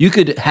you can go. You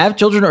could have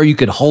children, or you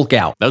could Hulk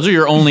out. Those are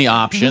your only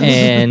options.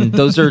 And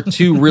those are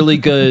two really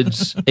good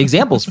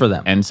examples for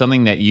them. And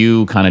something that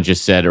you kind of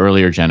just said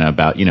earlier, Jena,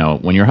 about,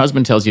 when your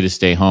husband tells you to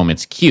stay home,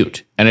 it's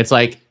cute. And it's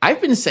like,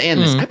 I've been saying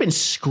this, I've been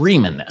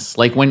screaming this.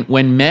 Like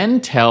when men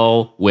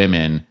tell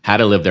women how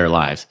to live their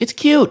lives, it's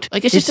cute.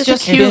 Like it's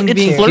just cute,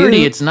 it's flirty,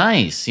 cute. It's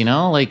nice,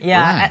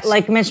 relax.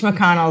 Like Mitch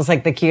McConnell's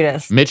like the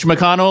cutest. Mitch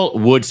McConnell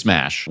would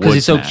smash. Because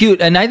he's so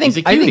cute. And I think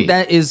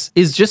that is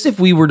just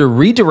if we were to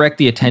redirect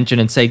the attention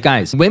and say,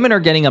 guys, women are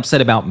getting upset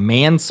about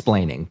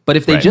mansplaining, but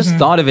if they just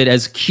thought of it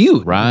as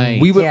cute,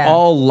 we would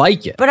all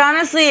like it. But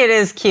honestly, it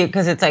is cute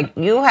because it's like,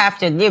 you have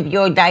to live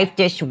your life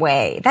this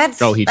way.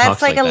 That's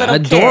like a little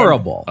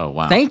adorable. Kid. Oh,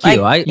 wow. Thank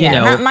you.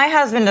 My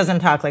husband doesn't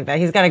talk like that.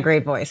 He's got a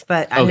great voice,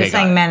 but I'm just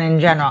saying men in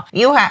general.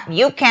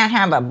 You can't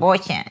have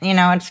abortion.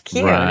 It's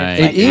cute. Right.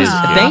 It's is.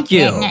 Thank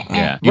you.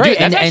 Yeah.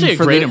 That's actually a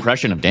great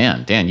impression of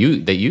Dan. Dan,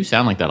 you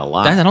sound like that a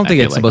lot. I don't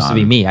think it's supposed to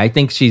be me. I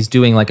think she's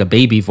doing like a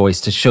baby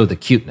voice to show the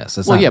cuteness.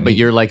 But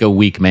you're like a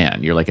weak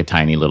man. You're like a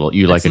tiny little,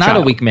 It's not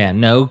a weak man.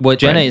 No, what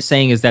Jena is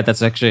saying is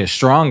that's actually a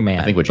strong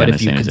man. I think what Jena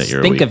is saying is that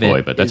you're a weak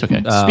boy, but that's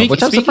okay.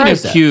 Speaking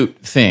of cute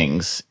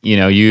things,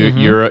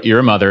 you're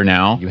a mother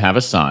now. You have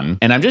a son,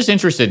 and I'm just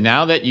interested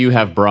now that you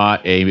have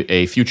brought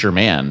a future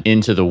man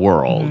into the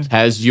world.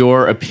 Has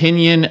your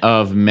opinion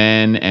of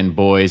men and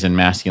boys and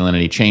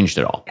masculinity changed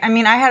at all? I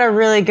mean, I had a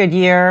really good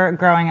year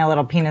growing a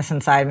little penis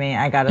inside me.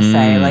 I gotta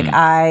say, like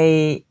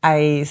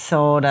I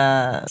sold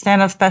a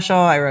stand-up special.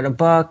 I wrote a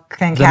book.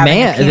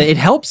 It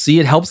helps. See,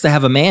 it helps to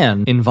have a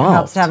man involved. It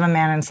helps to have a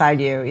man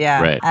inside you.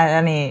 Yeah, at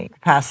any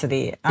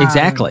capacity.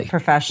 Exactly.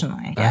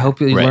 Professionally. I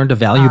hope you learned a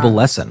valuable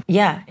lesson.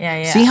 Yeah.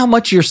 See how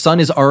much your son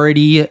is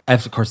already,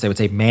 of course they would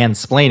say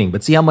mansplaining,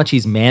 but see how much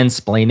he's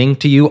mansplaining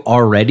to you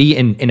already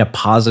in a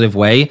positive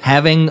way.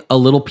 Having a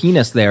little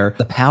penis there,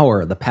 the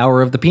power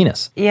of the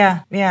penis.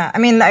 Yeah. I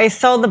mean, I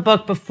sold the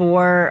book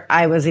before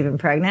I was even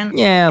pregnant.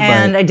 Yeah,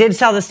 and I did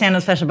sell the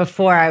stand-up special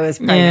before I was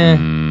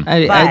pregnant.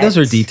 Those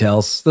are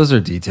details. Those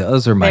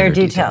are minor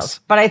details.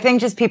 But I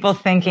think just people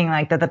thinking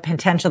like that the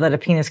potential that a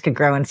penis could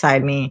grow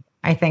inside me,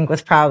 I think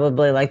was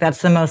probably like,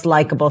 that's the most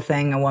likable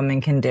thing a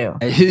woman can do.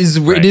 It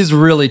is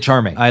really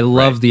charming. I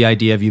love the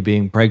idea of you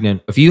being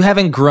pregnant. If you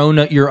haven't grown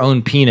your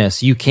own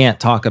penis, you can't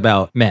talk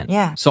about men.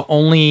 Yeah. So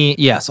only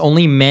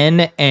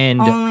men and...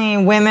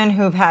 Only women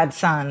who've had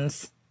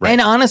sons Right.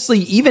 And honestly,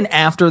 even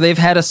after they've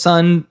had a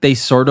son, they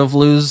sort of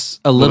lose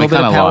a little bit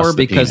of power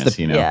because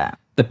penis,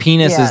 the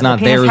penis is not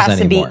theirs anymore. The penis has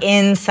to be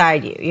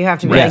inside you. You have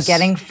to be like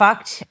getting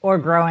fucked or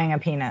growing a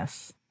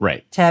penis.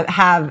 Right. To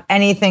have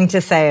anything to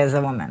say as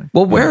a woman.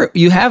 Well, where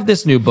you have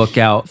this new book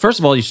out, first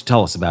of all, you should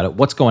tell us about it.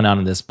 What's going on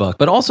in this book?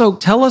 But also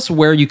tell us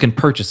where you can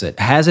purchase it.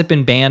 Has it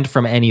been banned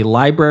from any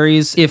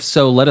libraries? If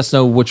so, let us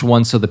know which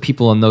ones so the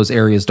people in those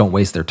areas don't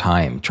waste their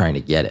time trying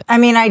to get it. I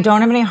mean, I don't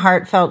have any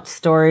heartfelt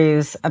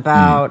stories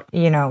about,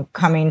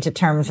 coming to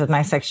terms with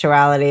my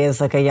sexuality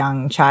as like a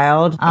young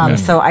child.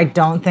 So I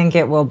don't think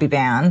it will be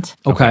banned.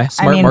 Okay.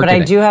 Smart marketing.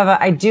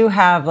 But I do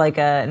have like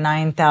a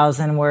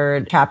 9,000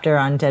 word chapter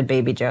on dead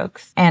baby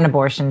jokes. And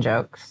abortion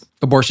jokes.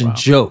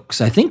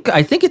 Jokes. I think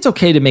it's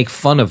okay to make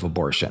fun of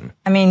abortion.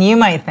 I mean, you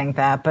might think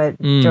that, but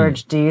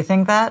George, do you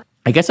think that?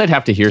 I guess I'd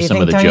have to hear some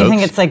of the jokes. jokes. Do you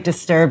think it's like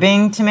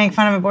disturbing to make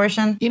fun of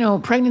abortion?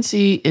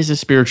 Pregnancy is a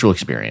spiritual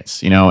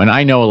experience, and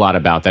I know a lot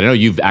about that. I know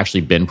you've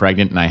actually been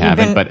pregnant and I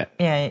haven't, but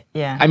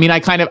yeah. I mean, I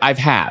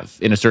have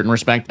in a certain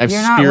respect. I've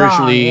You're not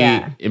spiritually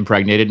wrong,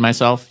 impregnated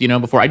myself,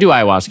 before. I do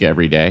ayahuasca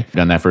every day. I've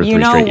done that for 3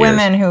 straight years.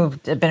 Women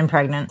who've been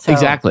pregnant. So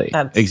exactly.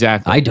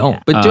 I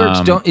don't. But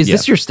George, is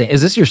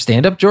this your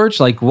stand-up, George?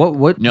 Like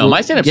what? No,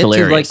 my stand-up's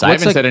hilarious. I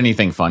haven't said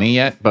anything funny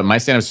yet, but my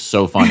stand-up's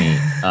so funny.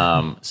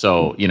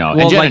 So,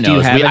 and Jena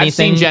knows. I've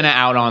seen Jena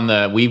out on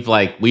the, we've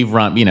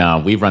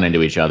run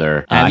into each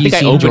other. Have you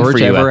seen George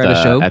ever at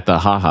a show? At the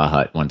Ha Ha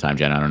Hut one time,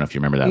 Jena. I don't know if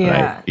you remember that,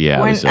 right?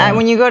 Yeah.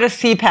 When you go to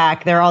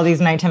CPAC, there are all these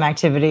nighttime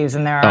activities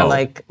and there are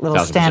like little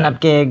 1,000%.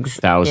 stand-up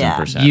gigs.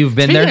 1,000%. You've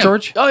been there,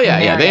 George? Oh,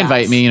 yeah. They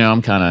invite me. I'm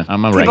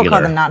a regular. People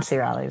call them Nazi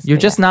rallies. You're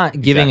just not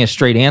giving a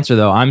straight answer,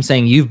 though. I'm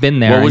saying you've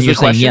been there. What was and you're the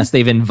question? saying, yes,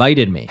 they've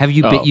invited me. Have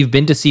you been? You've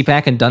been to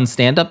CPAC and done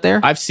stand-up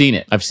there? I've seen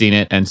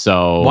it. And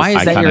so why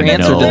is that your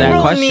answer to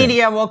that question?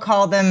 Media will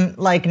call them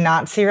like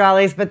Nazi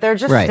rallies, but they're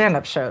just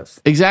stand-up shows.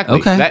 Exactly.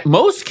 Okay.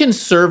 Most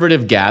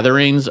conservative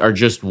gatherings are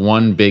just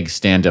one big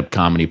stand-up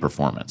comedy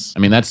performance. I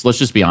mean, let's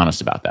just be honest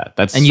about that.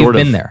 And you've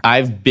been there.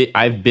 I've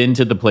been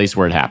to the place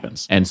where it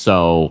happens. And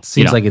so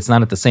seems like it's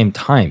not at the same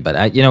time, but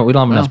we don't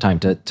have enough time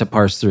to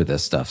parse through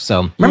this stuff.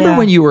 So remember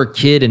when you were a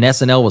kid and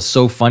SNL was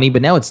so funny,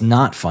 but now it's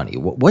not funny.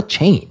 What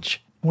changed?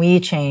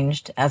 We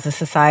changed as a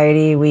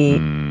society. We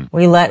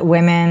let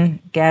women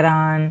get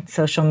on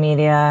social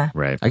media.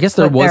 Right. I guess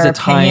there was a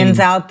time. Opinions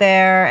out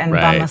there and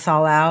bum us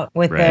all out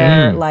with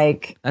their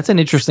like. That's an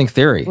interesting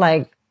theory.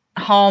 Like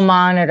hall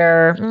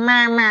monitor,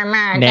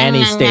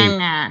 nanny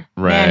state.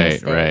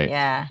 Right.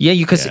 Yeah. Yeah,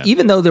 because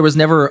even though there was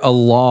never a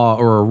law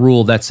or a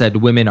rule that said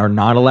women are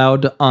not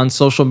allowed on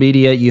social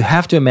media, you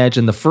have to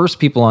imagine the first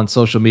people on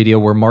social media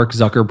were Mark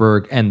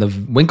Zuckerberg and the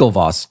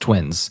Winklevoss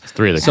twins.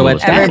 3 of the so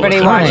coolest everybody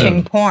people.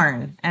 watching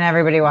porn and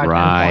everybody watching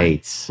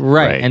porn.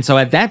 Right. And so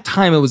at that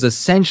time, it was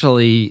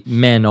essentially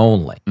men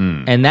only.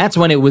 And that's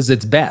when it was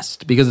its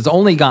best because it's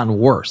only gotten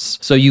worse.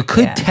 So you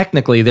could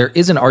technically, there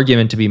is an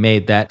argument to be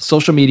made that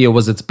social media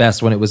was its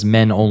best when it was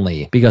men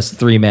only because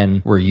 3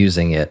 men were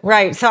using it.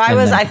 Right. So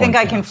I think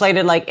I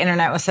conflated like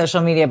internet with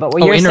social media, but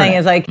what you're saying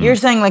is like, you're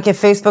saying like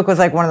if Facebook was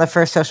like one of the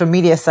first social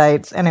media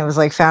sites and it was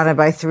like founded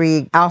by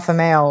 3 alpha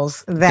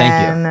males,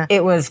 then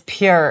it was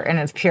pure in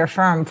its pure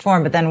form.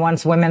 But then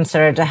once women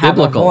started to have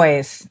a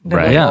voice,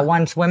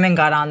 once women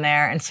got on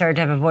there and started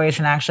to have a voice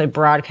and actually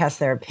broadcast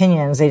their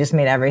opinions, they just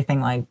made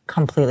everything like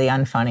completely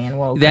unfunny and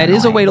woke. That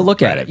is a way to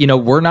look at it.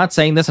 We're not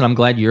saying this, and I'm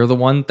glad you're the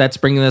one that's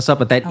bringing this up,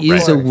 but that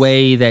is a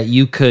way that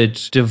you could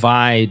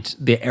divide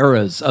the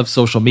eras of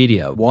social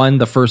media. One,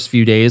 the first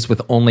few days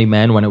with only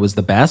men when it was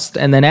the best,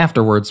 and then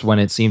afterwards when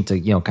it seemed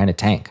to, kind of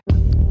tank.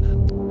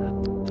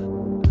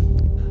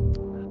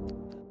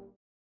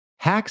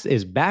 Hacks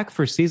is back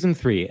for season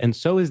 3, and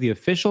so is the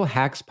official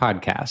Hacks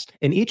podcast.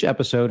 In each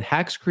episode,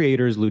 Hacks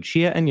creators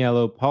Lucia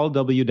Agnello, Paul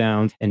W.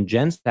 Downs, and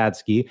Jen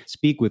Statsky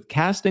speak with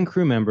cast and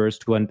crew members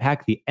to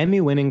unpack the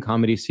Emmy-winning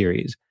comedy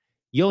series.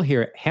 You'll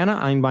hear Hannah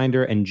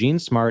Einbinder and Gene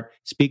Smart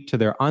speak to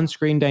their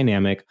on-screen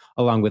dynamic,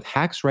 along with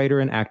Hacks writer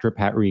and actor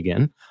Pat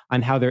Regan,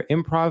 on how their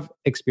improv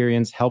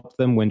experience helped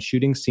them when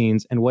shooting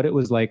scenes and what it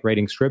was like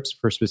writing scripts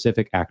for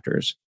specific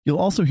actors. You'll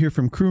also hear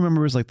from crew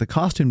members like the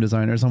costume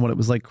designers on what it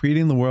was like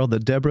creating the world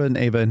that Deborah and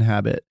Ava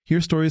inhabit.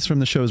 Hear stories from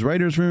the show's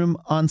writer's room,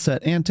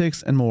 on-set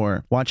antics, and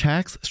more. Watch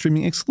Hacks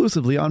streaming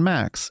exclusively on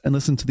Max, and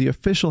listen to the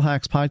official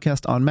Hacks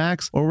podcast on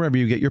Max or wherever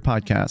you get your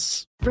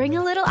podcasts. Bring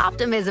a little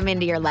optimism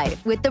into your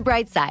life with The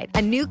Bright Side,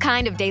 a new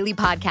kind of daily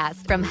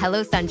podcast from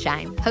Hello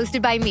Sunshine,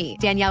 hosted by me,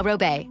 Danielle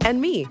Robay. And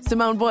me,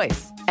 Simone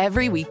Boyce.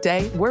 Every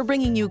weekday, we're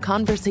bringing you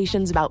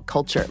conversations about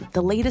culture,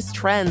 the latest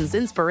trends,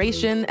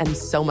 inspiration, and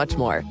so much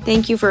more.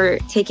 Thank you for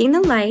taking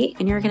the light,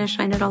 and you're going to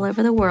shine it all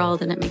over the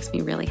world, and it makes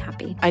me really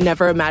happy. I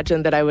never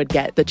imagined that I would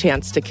get the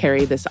chance to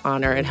carry this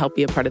honor and help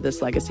be a part of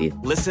this legacy.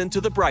 Listen to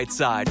The Bright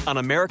Side on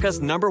America's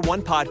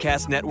 #1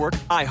 podcast network,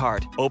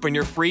 iHeart. Open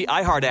your free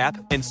iHeart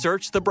app and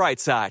search The Bright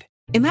Side.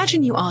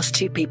 Imagine you ask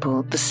 2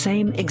 people the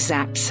same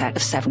exact set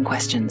of 7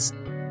 questions.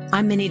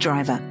 I'm Minnie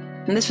Driver,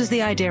 And this was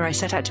the idea I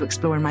set out to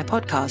explore in my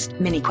podcast,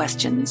 Mini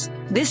Questions.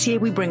 This year,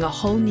 we bring a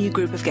whole new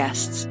group of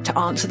guests to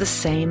answer the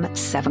same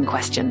 7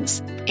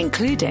 questions,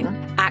 including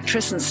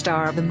actress and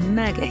star of the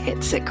mega hit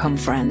sitcom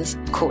Friends,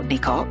 Courtney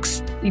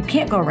Cox. You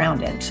can't go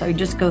around it, so you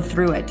just go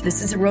through it.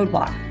 This is a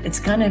roadblock. It's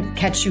gonna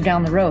catch you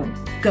down the road.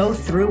 Go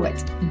through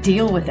it.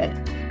 Deal with it.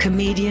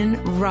 Comedian,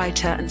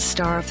 writer, and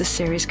star of the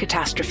series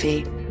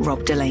Catastrophe,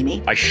 Rob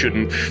Delaney. I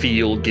shouldn't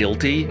feel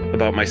guilty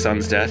about my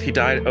son's death. He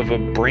died of a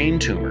brain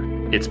tumor.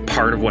 It's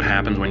part of what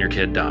happens when your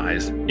kid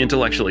dies.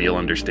 Intellectually, you'll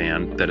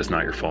understand that it's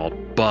not your fault,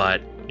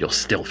 but you'll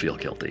still feel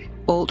guilty.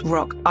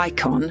 Alt-rock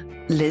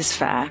icon, Liz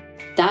Phair.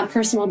 That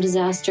personal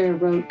disaster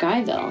wrote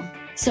Guyville.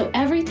 So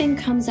everything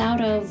comes out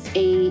of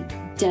a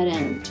dead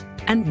end.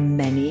 And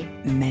many,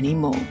 many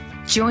more.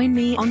 Join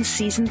me on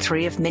Season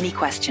 3 of Mini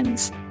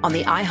Questions on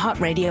the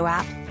iHeartRadio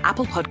app,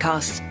 Apple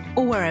Podcasts,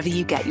 or wherever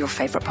you get your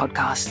favorite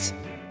podcasts.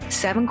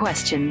 7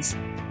 questions,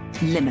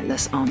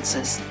 limitless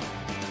answers.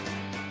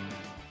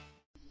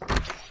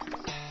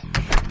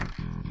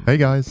 Hey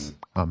guys,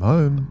 I'm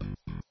home.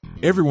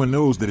 Everyone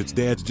knows that it's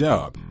Dad's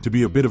job to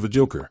be a bit of a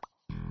joker.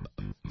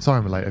 Sorry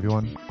I'm late,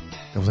 everyone.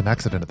 There was an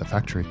accident at the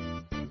factory.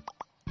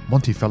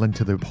 Monty fell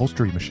into the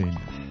upholstery machine.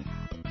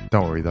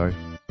 Don't worry though,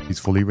 he's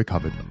fully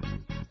recovered.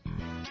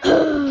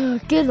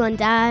 Good one,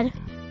 Dad.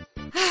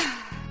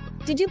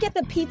 Did you get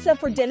the pizza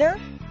for dinner?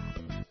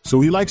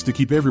 So he likes to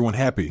keep everyone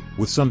happy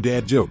with some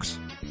dad jokes.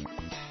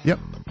 Yep,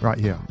 right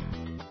here.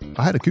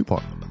 I had a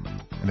coupon,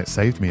 and it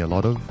saved me a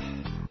lot of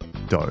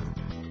dough.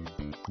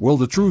 Well,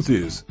 the truth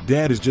is,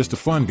 Dad is just a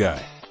fun guy.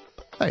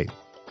 Hey,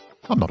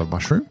 I'm not a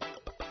mushroom.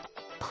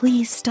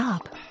 Please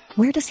stop.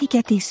 Where does he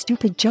get these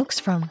stupid jokes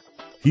from?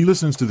 He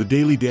listens to the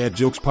Daily Dad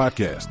Jokes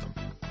podcast.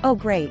 Oh,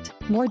 great.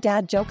 More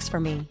dad jokes for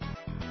me.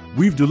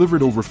 We've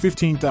delivered over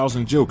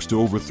 15,000 jokes to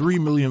over 3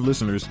 million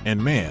listeners,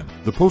 and man,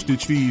 the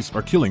postage fees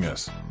are killing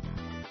us.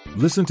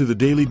 Listen to the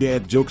Daily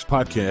Dad Jokes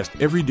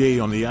podcast every day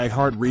on the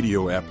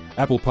iHeartRadio app,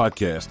 Apple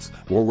Podcasts,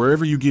 or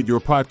wherever you get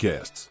your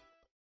podcasts.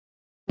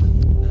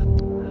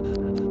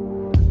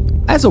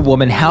 As a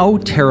woman, how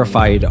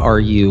terrified are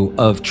you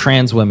of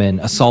trans women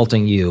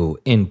assaulting you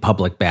in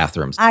public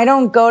bathrooms? I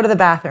don't go to the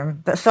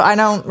bathroom, so I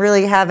don't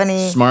really have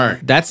any...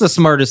 Smart. That's the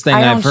smartest thing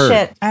I've heard.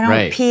 Shit. I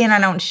don't pee and I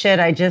don't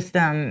shit. I just,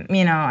 I'm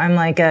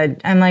like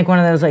one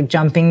of those like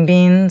jumping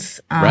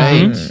beans.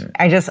 Right.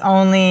 I just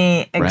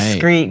only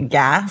excrete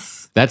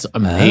gas. That's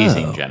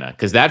amazing, Jenna.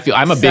 Because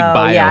I'm a big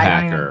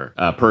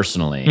biohacker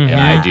personally, and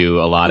I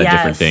do a lot of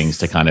different things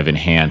to kind of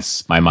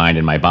enhance my mind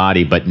and my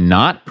body. But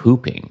not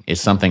pooping is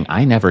something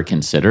I never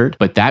considered.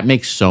 But that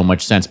makes so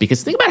much sense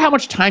because think about how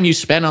much time you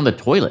spend on the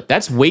toilet.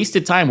 That's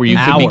wasted time where you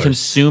could be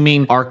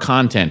consuming our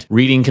content,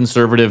 reading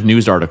conservative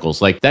news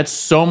articles. Like that's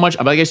so much.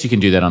 I guess you can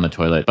do that on the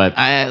toilet, but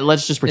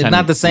let's just pretend it's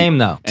not the same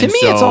though. To me,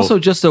 it's also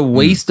just a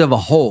waste of a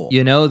hole.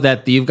 You know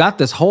that you've got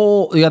this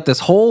whole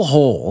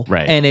hole,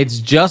 right? And it's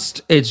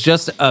just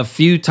a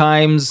few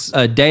times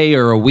a day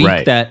or a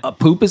week that a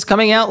poop is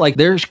coming out. Like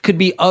there could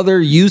be other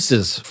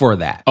uses for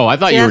that. Oh, I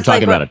thought you were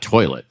talking about a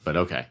toilet, but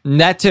okay.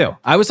 That too.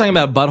 I was talking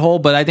about a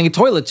butthole, but I think a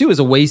toilet too is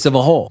a waste of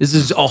a hole. This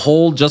is a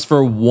hole just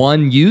for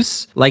one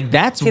use. Like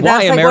that's why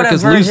that's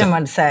America's what a virgin losing.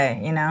 would say,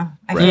 you know?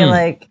 I feel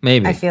like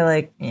maybe. I feel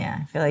like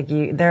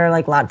there are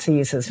like lots of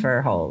uses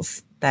for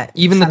holes. That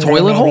even the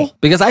toilet hole?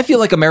 Because I feel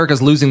like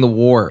America's losing the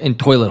war in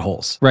toilet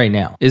holes right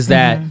now. Is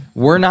that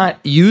we're not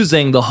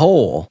using the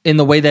hole in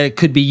the way that it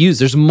could be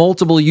used. There's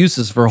multiple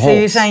uses for holes. So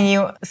you're saying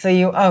you should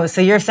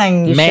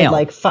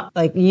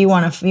you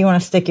want to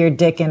stick your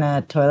dick in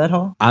a toilet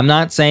hole? I'm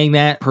not saying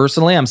that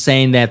personally. I'm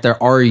saying that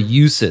there are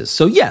uses.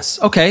 So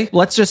yes, okay,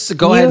 let's just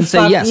go ahead and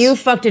say yes. You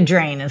fucked a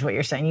drain is what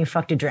you're saying. You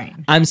fucked a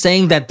drain. I'm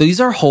saying that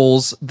these are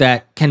holes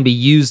that can be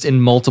used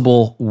in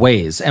multiple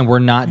ways, and we're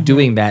not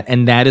doing that,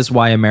 and that is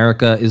why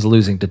America is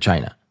losing to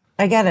China.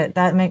 I get it.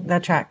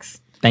 That tracks.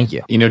 Thank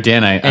you. You know,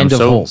 Dan, I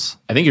holes.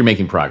 I think you're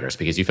making progress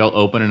because you felt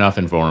open enough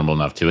and vulnerable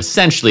enough to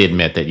essentially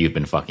admit that you've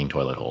been fucking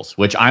toilet holes,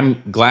 which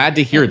I'm glad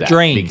to hear that.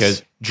 Drains.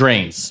 Because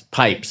drains,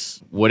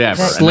 pipes,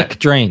 whatever. Slick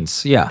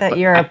drains, yeah. That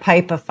you're a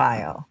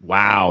pipeophile.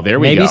 Wow, there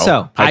we go. Maybe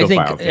so. I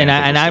think, and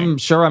I'm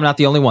sure I'm not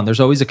the only one.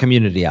 There's always a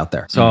community out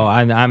there. So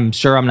I'm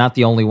sure I'm not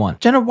the only one.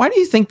 Jenna, why do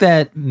you think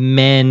that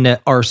men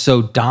are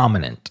so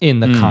dominant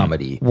in the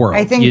comedy world?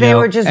 I think they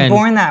were just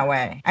born that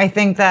way. I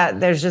think that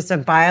there's just a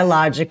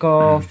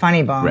biological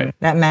funny bone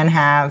that men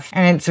have,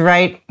 and it's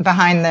right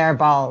behind their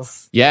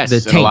balls.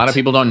 Yes, and a lot of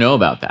people don't know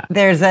about that.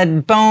 There's a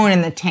bone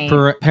in the taint.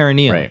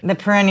 Perineum. Right. The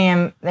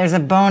perineum, there's a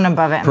bone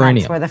above it, and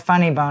that's where the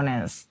funny bone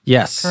is.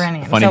 Yes.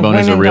 Perineum. Funny bone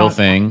is a real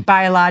thing.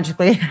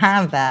 Biologically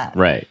have that.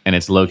 Right. And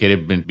it's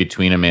located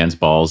between a man's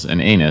balls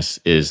and anus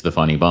is the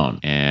funny bone.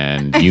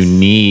 And you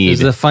need...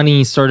 It's the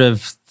funny sort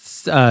of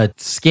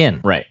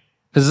skin. Right.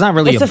 Because it's not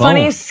really a bone. It's the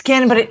funniest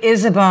skin, but it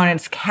is a bone.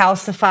 It's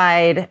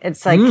calcified.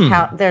 It's like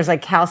there's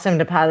like calcium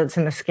deposits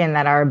in the skin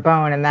that are a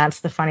bone, and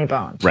that's the funny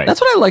bone. Right.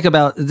 That's what I like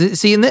about, and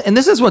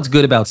this is what's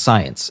good about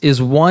science, is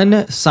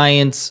one,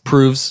 science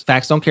proves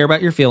facts don't care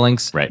about your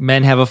feelings. Right.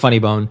 Men have a funny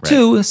bone. Right.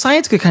 Two,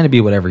 science could kind of be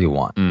whatever you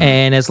want.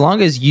 And as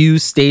long as you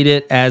state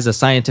it as a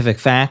scientific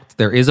fact,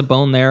 there is a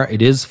bone there.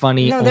 It is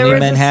funny. No, Only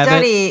men have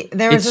it.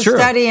 There was a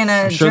study in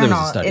a sure journal. There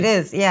was a study. It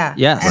is, yeah.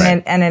 Yes.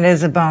 And it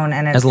is a bone.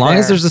 And it's as long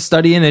as there's a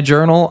study in a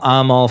journal,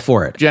 I'm all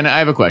for it. Jena, I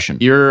have a question.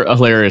 You're a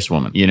hilarious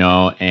woman,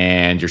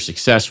 and you're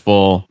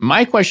successful.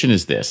 My question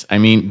is this. I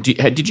mean,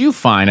 did you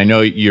find, I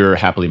know you're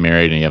happily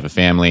married and you have a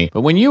family,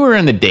 but when you were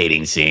in the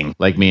dating scene,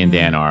 like me and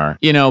Dan are,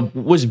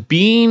 was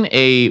being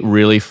a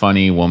really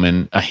funny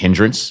woman a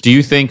hindrance? Do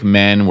you think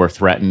men were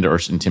threatened or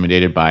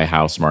intimidated by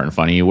how smart and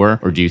funny you were?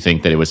 Or do you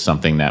think that it was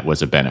something that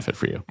was a benefit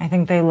for you? I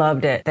think they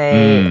loved it.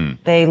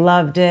 They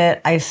loved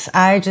it.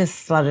 I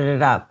just slutted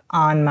it up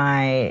on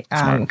my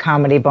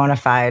comedy bona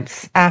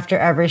fides. After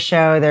every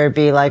show, there'd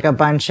be like a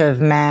bunch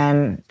of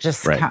men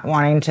just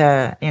wanting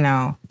to,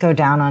 go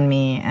down on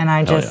me. And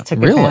I just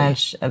took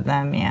advantage of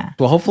them. Yeah.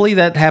 Well, hopefully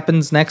that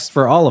happens next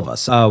for all of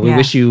us. We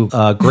wish you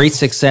great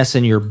success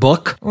in your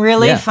book.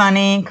 Really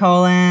funny,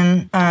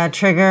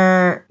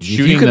 trigger.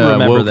 Shooting the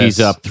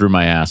Wokies up through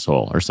my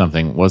asshole or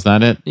something. Was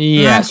that it?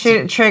 Yeah.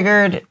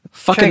 Triggered.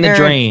 Fucking the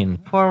drain.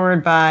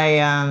 Forward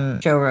by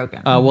Joe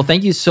Rogan. Well,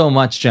 thank you so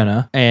much,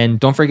 Jena. And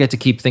don't forget to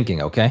keep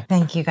thinking, okay?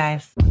 Thank you,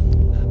 guys.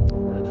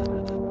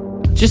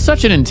 Just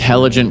such an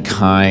intelligent,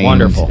 kind.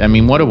 Wonderful. I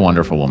mean, what a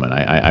wonderful woman.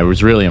 I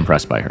was really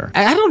impressed by her.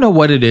 I don't know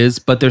what it is,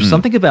 but there's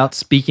something about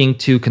speaking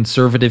to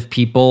conservative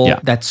people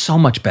that's so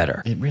much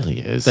better. It really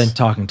is. Than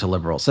talking to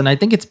liberals. And I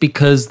think it's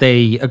because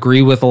they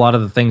agree with a lot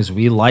of the things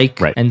we like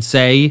and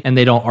say, and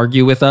they don't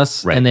argue with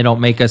us, and they don't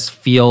make us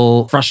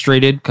feel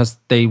frustrated because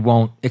they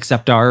won't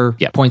accept our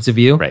points of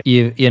view,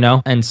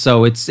 and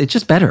so it's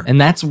just better. And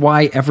that's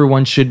why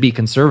everyone should be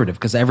conservative,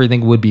 because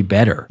everything would be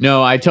better.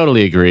 No, I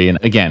totally agree.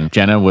 And again,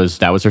 Jena was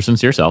her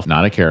sincere self,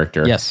 not a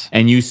character. Yes.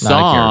 And you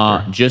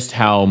saw just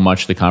how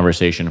much the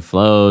conversation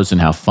flows and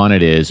how fun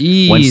it is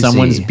when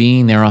someone's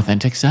being their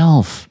authentic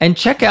self. And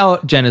check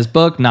out Jena's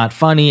book, Not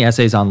Funny,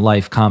 Essays on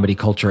Life, Comedy,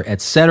 Culture,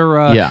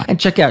 etc. Yeah. And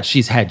check out,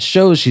 she's had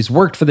shows. She's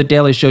worked for The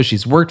Daily Show.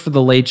 She's worked for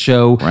The Late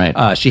Show.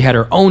 Right. She had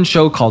her own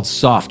show called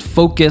Soft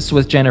Focus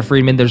with Jena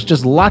Friedman. There's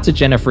just lots of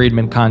Jena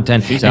Friedman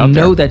content. She's out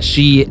there. Know that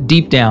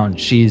deep down,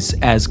 she's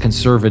as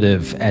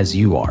conservative as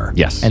you are.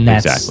 Yes, and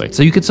that's, exactly.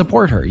 So you could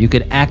support her. You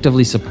could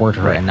actively support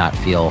her and not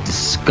feel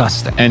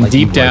disgusting. And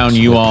deep down,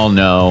 you all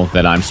know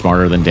that I'm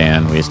smarter than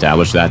Dan. We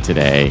established that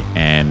today.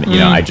 And,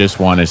 I just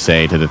want to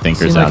say to the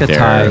thinkers out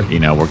there,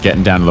 we're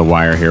getting down to the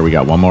wire here. We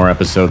got one more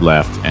episode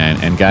left.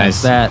 And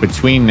guys,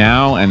 between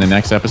now and the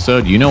next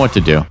episode, you know what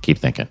to do. Keep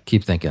thinking.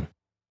 Keep thinking.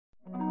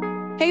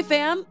 Hey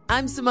fam,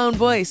 I'm Simone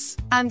Boyce.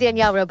 I'm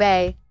Danielle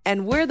Robay.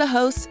 And we're the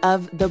hosts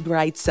of The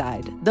Bright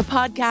Side, the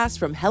podcast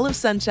from Hello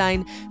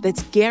Sunshine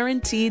that's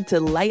guaranteed to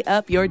light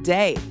up your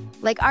day.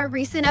 Like our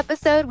recent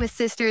episode with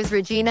sisters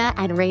Regina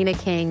and Raina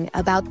King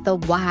about the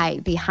why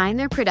behind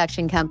their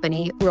production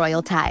company,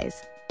 Royal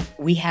Ties.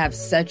 We have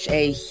such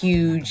a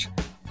huge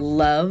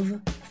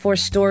love for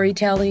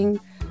storytelling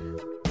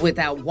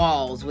without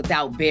walls,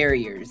 without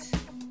barriers.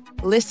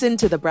 Listen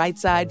to The Bright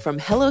Side from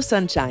Hello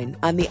Sunshine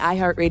on the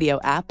iHeartRadio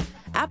app,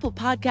 Apple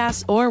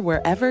Podcasts, or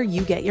wherever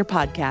you get your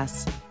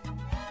podcasts.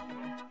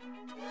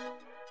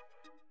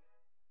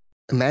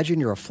 Imagine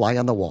you're a fly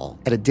on the wall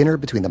at a dinner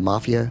between the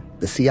mafia,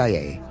 the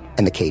CIA,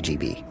 and the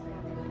KGB.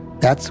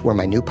 That's where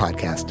my new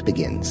podcast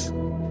begins.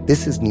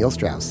 This is Neil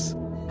Strauss,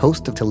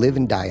 host of To Live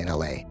and Die in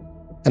LA,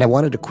 and I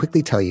wanted to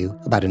quickly tell you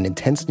about an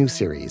intense new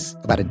series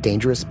about a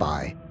dangerous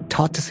spy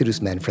taught to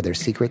seduce men for their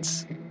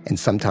secrets and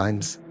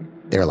sometimes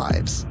their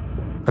lives.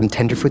 From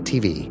Tenderfoot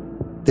TV,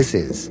 this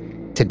is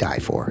To Die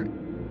For.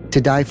 To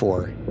Die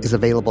For is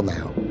available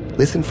now.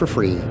 Listen for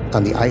free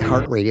on the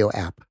iHeartRadio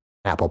app,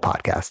 Apple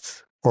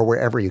Podcasts, or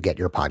wherever you get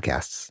your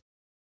podcasts.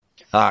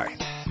 Hi,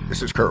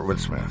 this is Kurtwood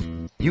Smith.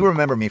 You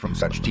remember me from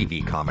such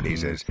TV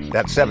comedies as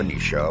That 70s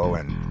Show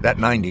and That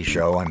 90s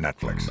Show on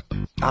Netflix.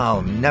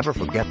 I'll never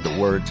forget the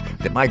words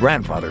that my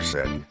grandfather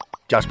said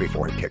just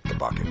before he kicked the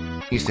bucket.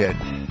 He said,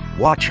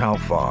 "Watch how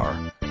far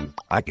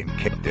I can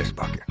kick this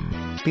bucket."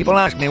 People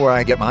ask me where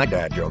I get my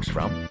dad jokes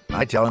from.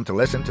 I tell them to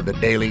listen to the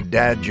Daily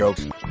Dad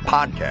Jokes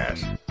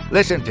podcast.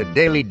 Listen to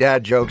Daily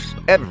Dad Jokes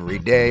every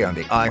day on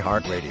the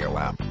iHeartRadio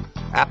app,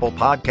 Apple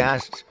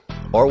Podcasts,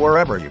 or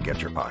wherever you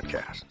get your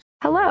podcasts.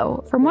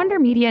 Hello. From Wonder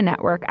Media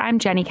Network, I'm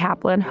Jenny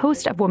Kaplan,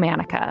 host of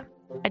Womanica,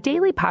 a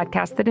daily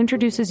podcast that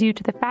introduces you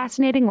to the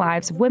fascinating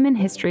lives of women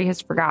history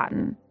has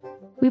forgotten.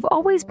 We've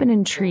always been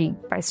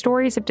intrigued by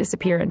stories of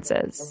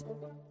disappearances,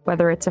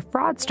 whether it's a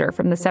fraudster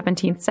from the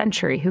 17th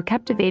century who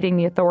kept evading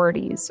the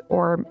authorities,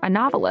 or a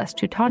novelist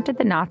who taunted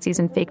the Nazis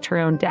and faked her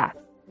own death.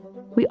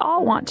 We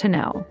all want to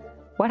know,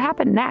 what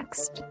happened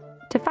next?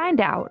 To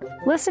find out,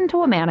 listen to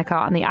Womanica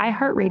on the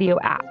iHeartRadio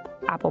app,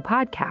 Apple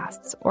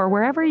Podcasts, or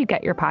wherever you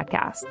get your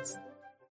podcasts.